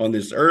on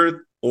this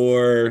earth,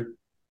 or,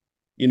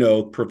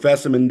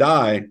 profess him and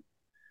die.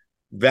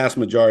 Vast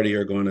majority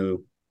are going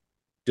to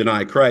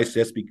deny Christ.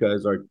 That's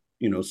because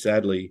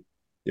sadly,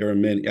 there are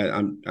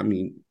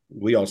many,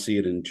 we all see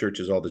it in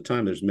churches all the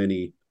time. There's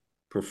many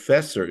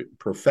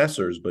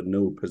professors, but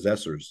no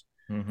possessors.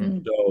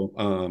 So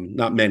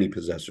not many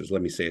possessors,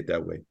 let me say it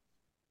that way.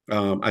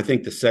 I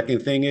think the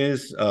second thing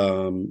is,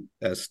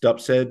 as Stup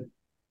said,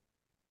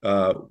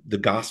 the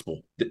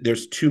gospel.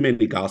 There's too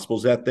many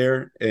gospels out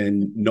there,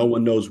 and no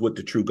one knows what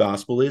the true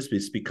gospel is.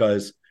 It's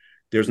because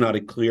there's not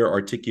a clear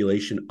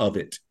articulation of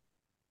it.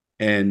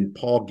 And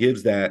Paul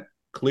gives that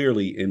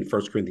clearly in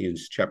 1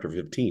 Corinthians chapter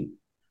 15.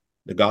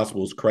 The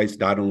gospel is Christ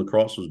died on the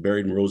cross, was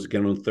buried, and rose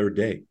again on the third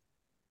day.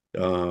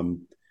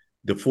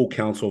 The full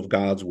counsel of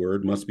God's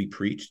word must be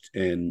preached,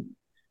 and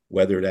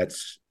whether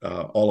that's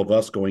all of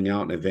us going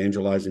out and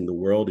evangelizing the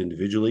world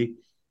individually,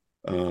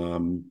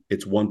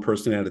 it's one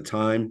person at a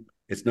time.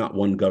 It's not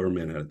one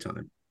government at a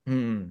time.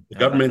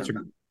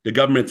 The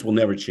governments will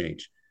never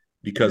change,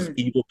 because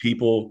evil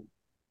people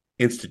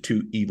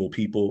institute evil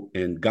people,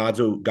 and God's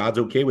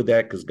okay with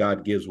that because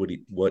God gives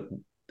what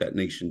that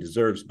nation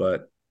deserves.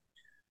 But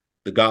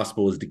the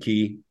gospel is the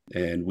key,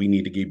 and we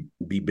need to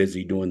be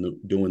busy doing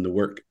the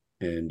work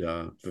and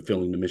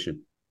fulfilling the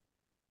mission.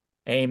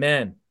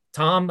 Amen.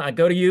 Tom, I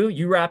go to you.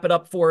 You wrap it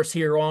up for us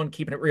here on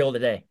Keeping It Real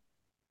today.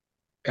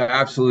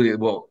 Absolutely.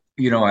 Well,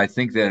 I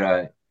think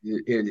that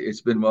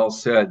it's been well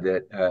said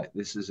that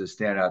this is a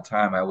standout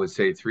time. I would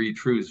say three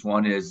truths.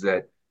 One is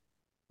that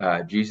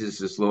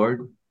Jesus is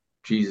Lord,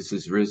 Jesus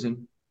is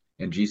risen,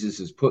 and Jesus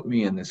has put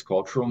me in this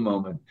cultural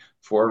moment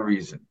for a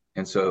reason.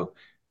 And so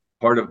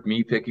part of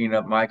me picking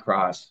up my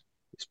cross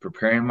is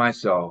preparing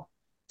myself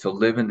to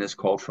live in this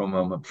cultural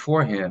moment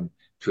for him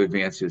to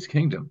advance his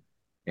kingdom.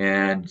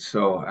 And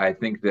so I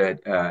think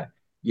that,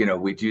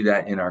 we do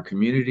that in our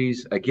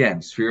communities.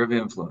 Again, sphere of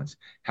influence.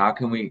 How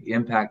can we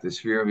impact the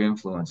sphere of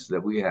influence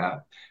that we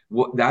have?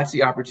 That's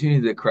the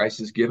opportunity that Christ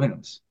has given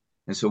us.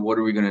 And so what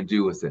are we going to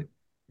do with it?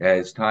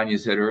 As Tanya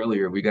said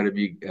earlier, we got to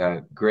be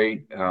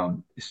great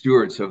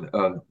stewards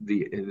of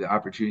the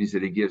opportunities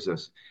that he gives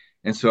us.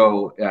 And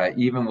so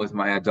even with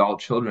my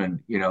adult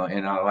children,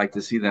 and I like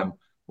to see them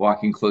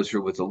walking closer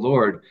with the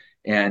Lord.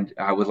 And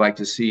I would like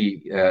to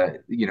see,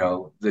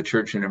 the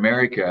church in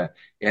America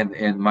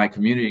and my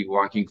community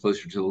walking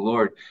closer to the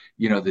Lord.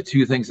 The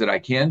two things that I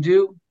can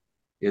do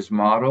is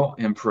model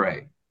and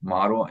pray.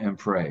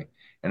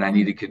 And I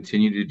need to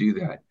continue to do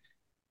that.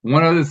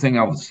 One other thing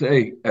I will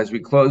say as we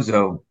close,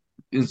 though,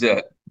 is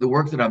that the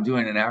work that I'm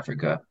doing in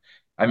Africa,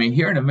 I mean,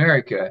 here in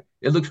America,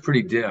 it looks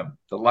pretty dim.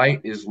 The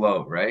light is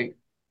low, right?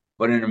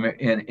 But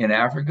in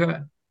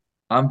Africa,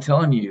 I'm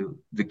telling you,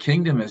 the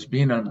kingdom is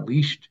being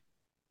unleashed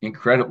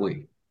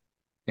incredibly.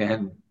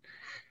 And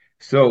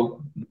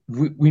so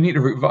we need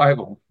a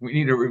revival. We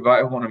need a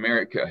revival in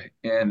America.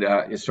 And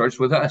it starts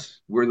with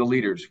us. We're the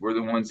leaders. We're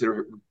the ones that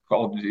are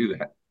called to do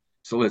that.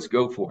 So let's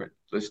go for it.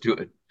 Let's do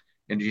it.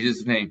 In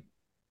Jesus' name.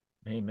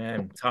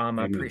 Amen. Tom,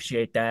 I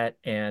appreciate that.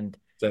 And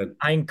That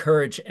I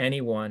encourage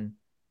anyone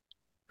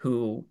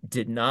who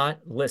did not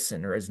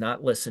listen or has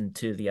not listened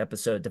to the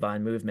episode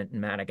Divine Movement in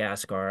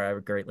Madagascar, I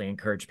would greatly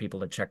encourage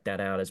people to check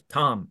that out. As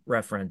Tom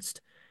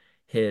referenced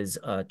his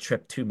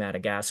trip to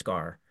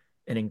Madagascar,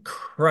 and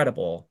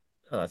incredible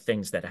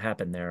things that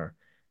happened there,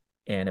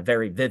 and a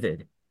very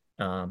vivid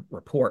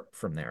report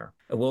from there.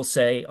 I will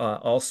say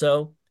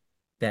also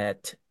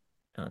that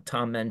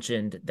Tom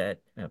mentioned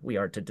that we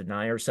are to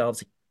deny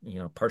ourselves,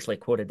 partially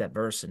quoted that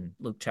verse in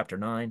Luke chapter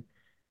 9,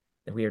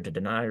 that we are to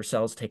deny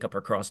ourselves, take up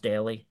our cross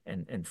daily,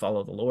 and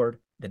follow the Lord.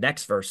 The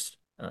next verse,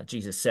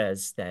 Jesus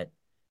says that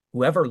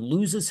whoever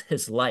loses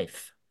his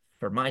life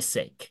for my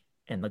sake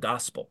and the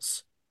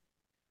gospel's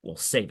will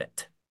save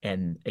it.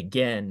 And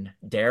again,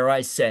 dare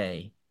I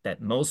say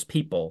that most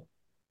people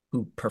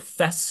who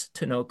profess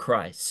to know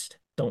Christ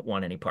don't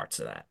want any parts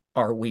of that.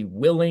 Are we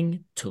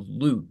willing to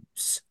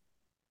lose?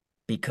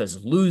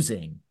 Because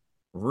losing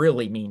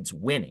really means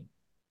winning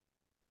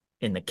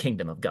in the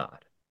kingdom of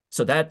God.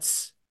 So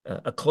that's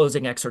a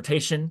closing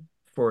exhortation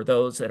for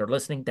those that are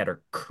listening that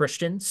are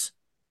Christians.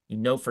 You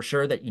know for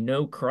sure that you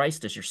know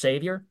Christ as your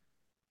Savior.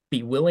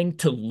 Be willing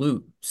to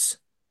lose.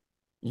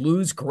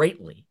 Lose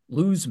greatly,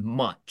 lose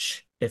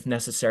much if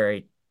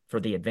necessary for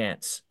the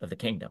advance of the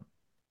kingdom.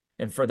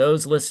 And for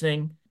those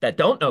listening that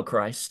don't know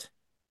Christ,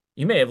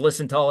 you may have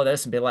listened to all of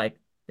this and be like,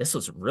 this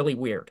was really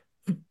weird.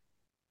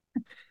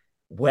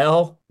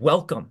 Well,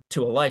 welcome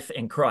to a life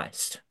in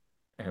Christ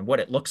and what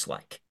it looks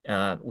like.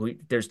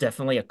 There's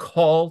definitely a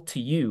call to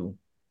you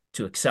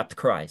to accept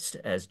Christ,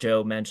 as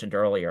Joe mentioned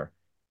earlier,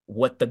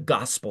 what the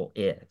gospel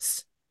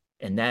is.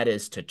 And that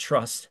is to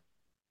trust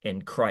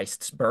in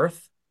Christ's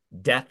birth,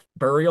 death,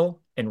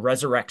 burial, and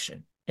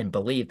resurrection, and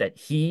believe that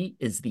he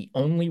is the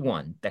only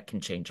one that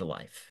can change a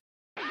life.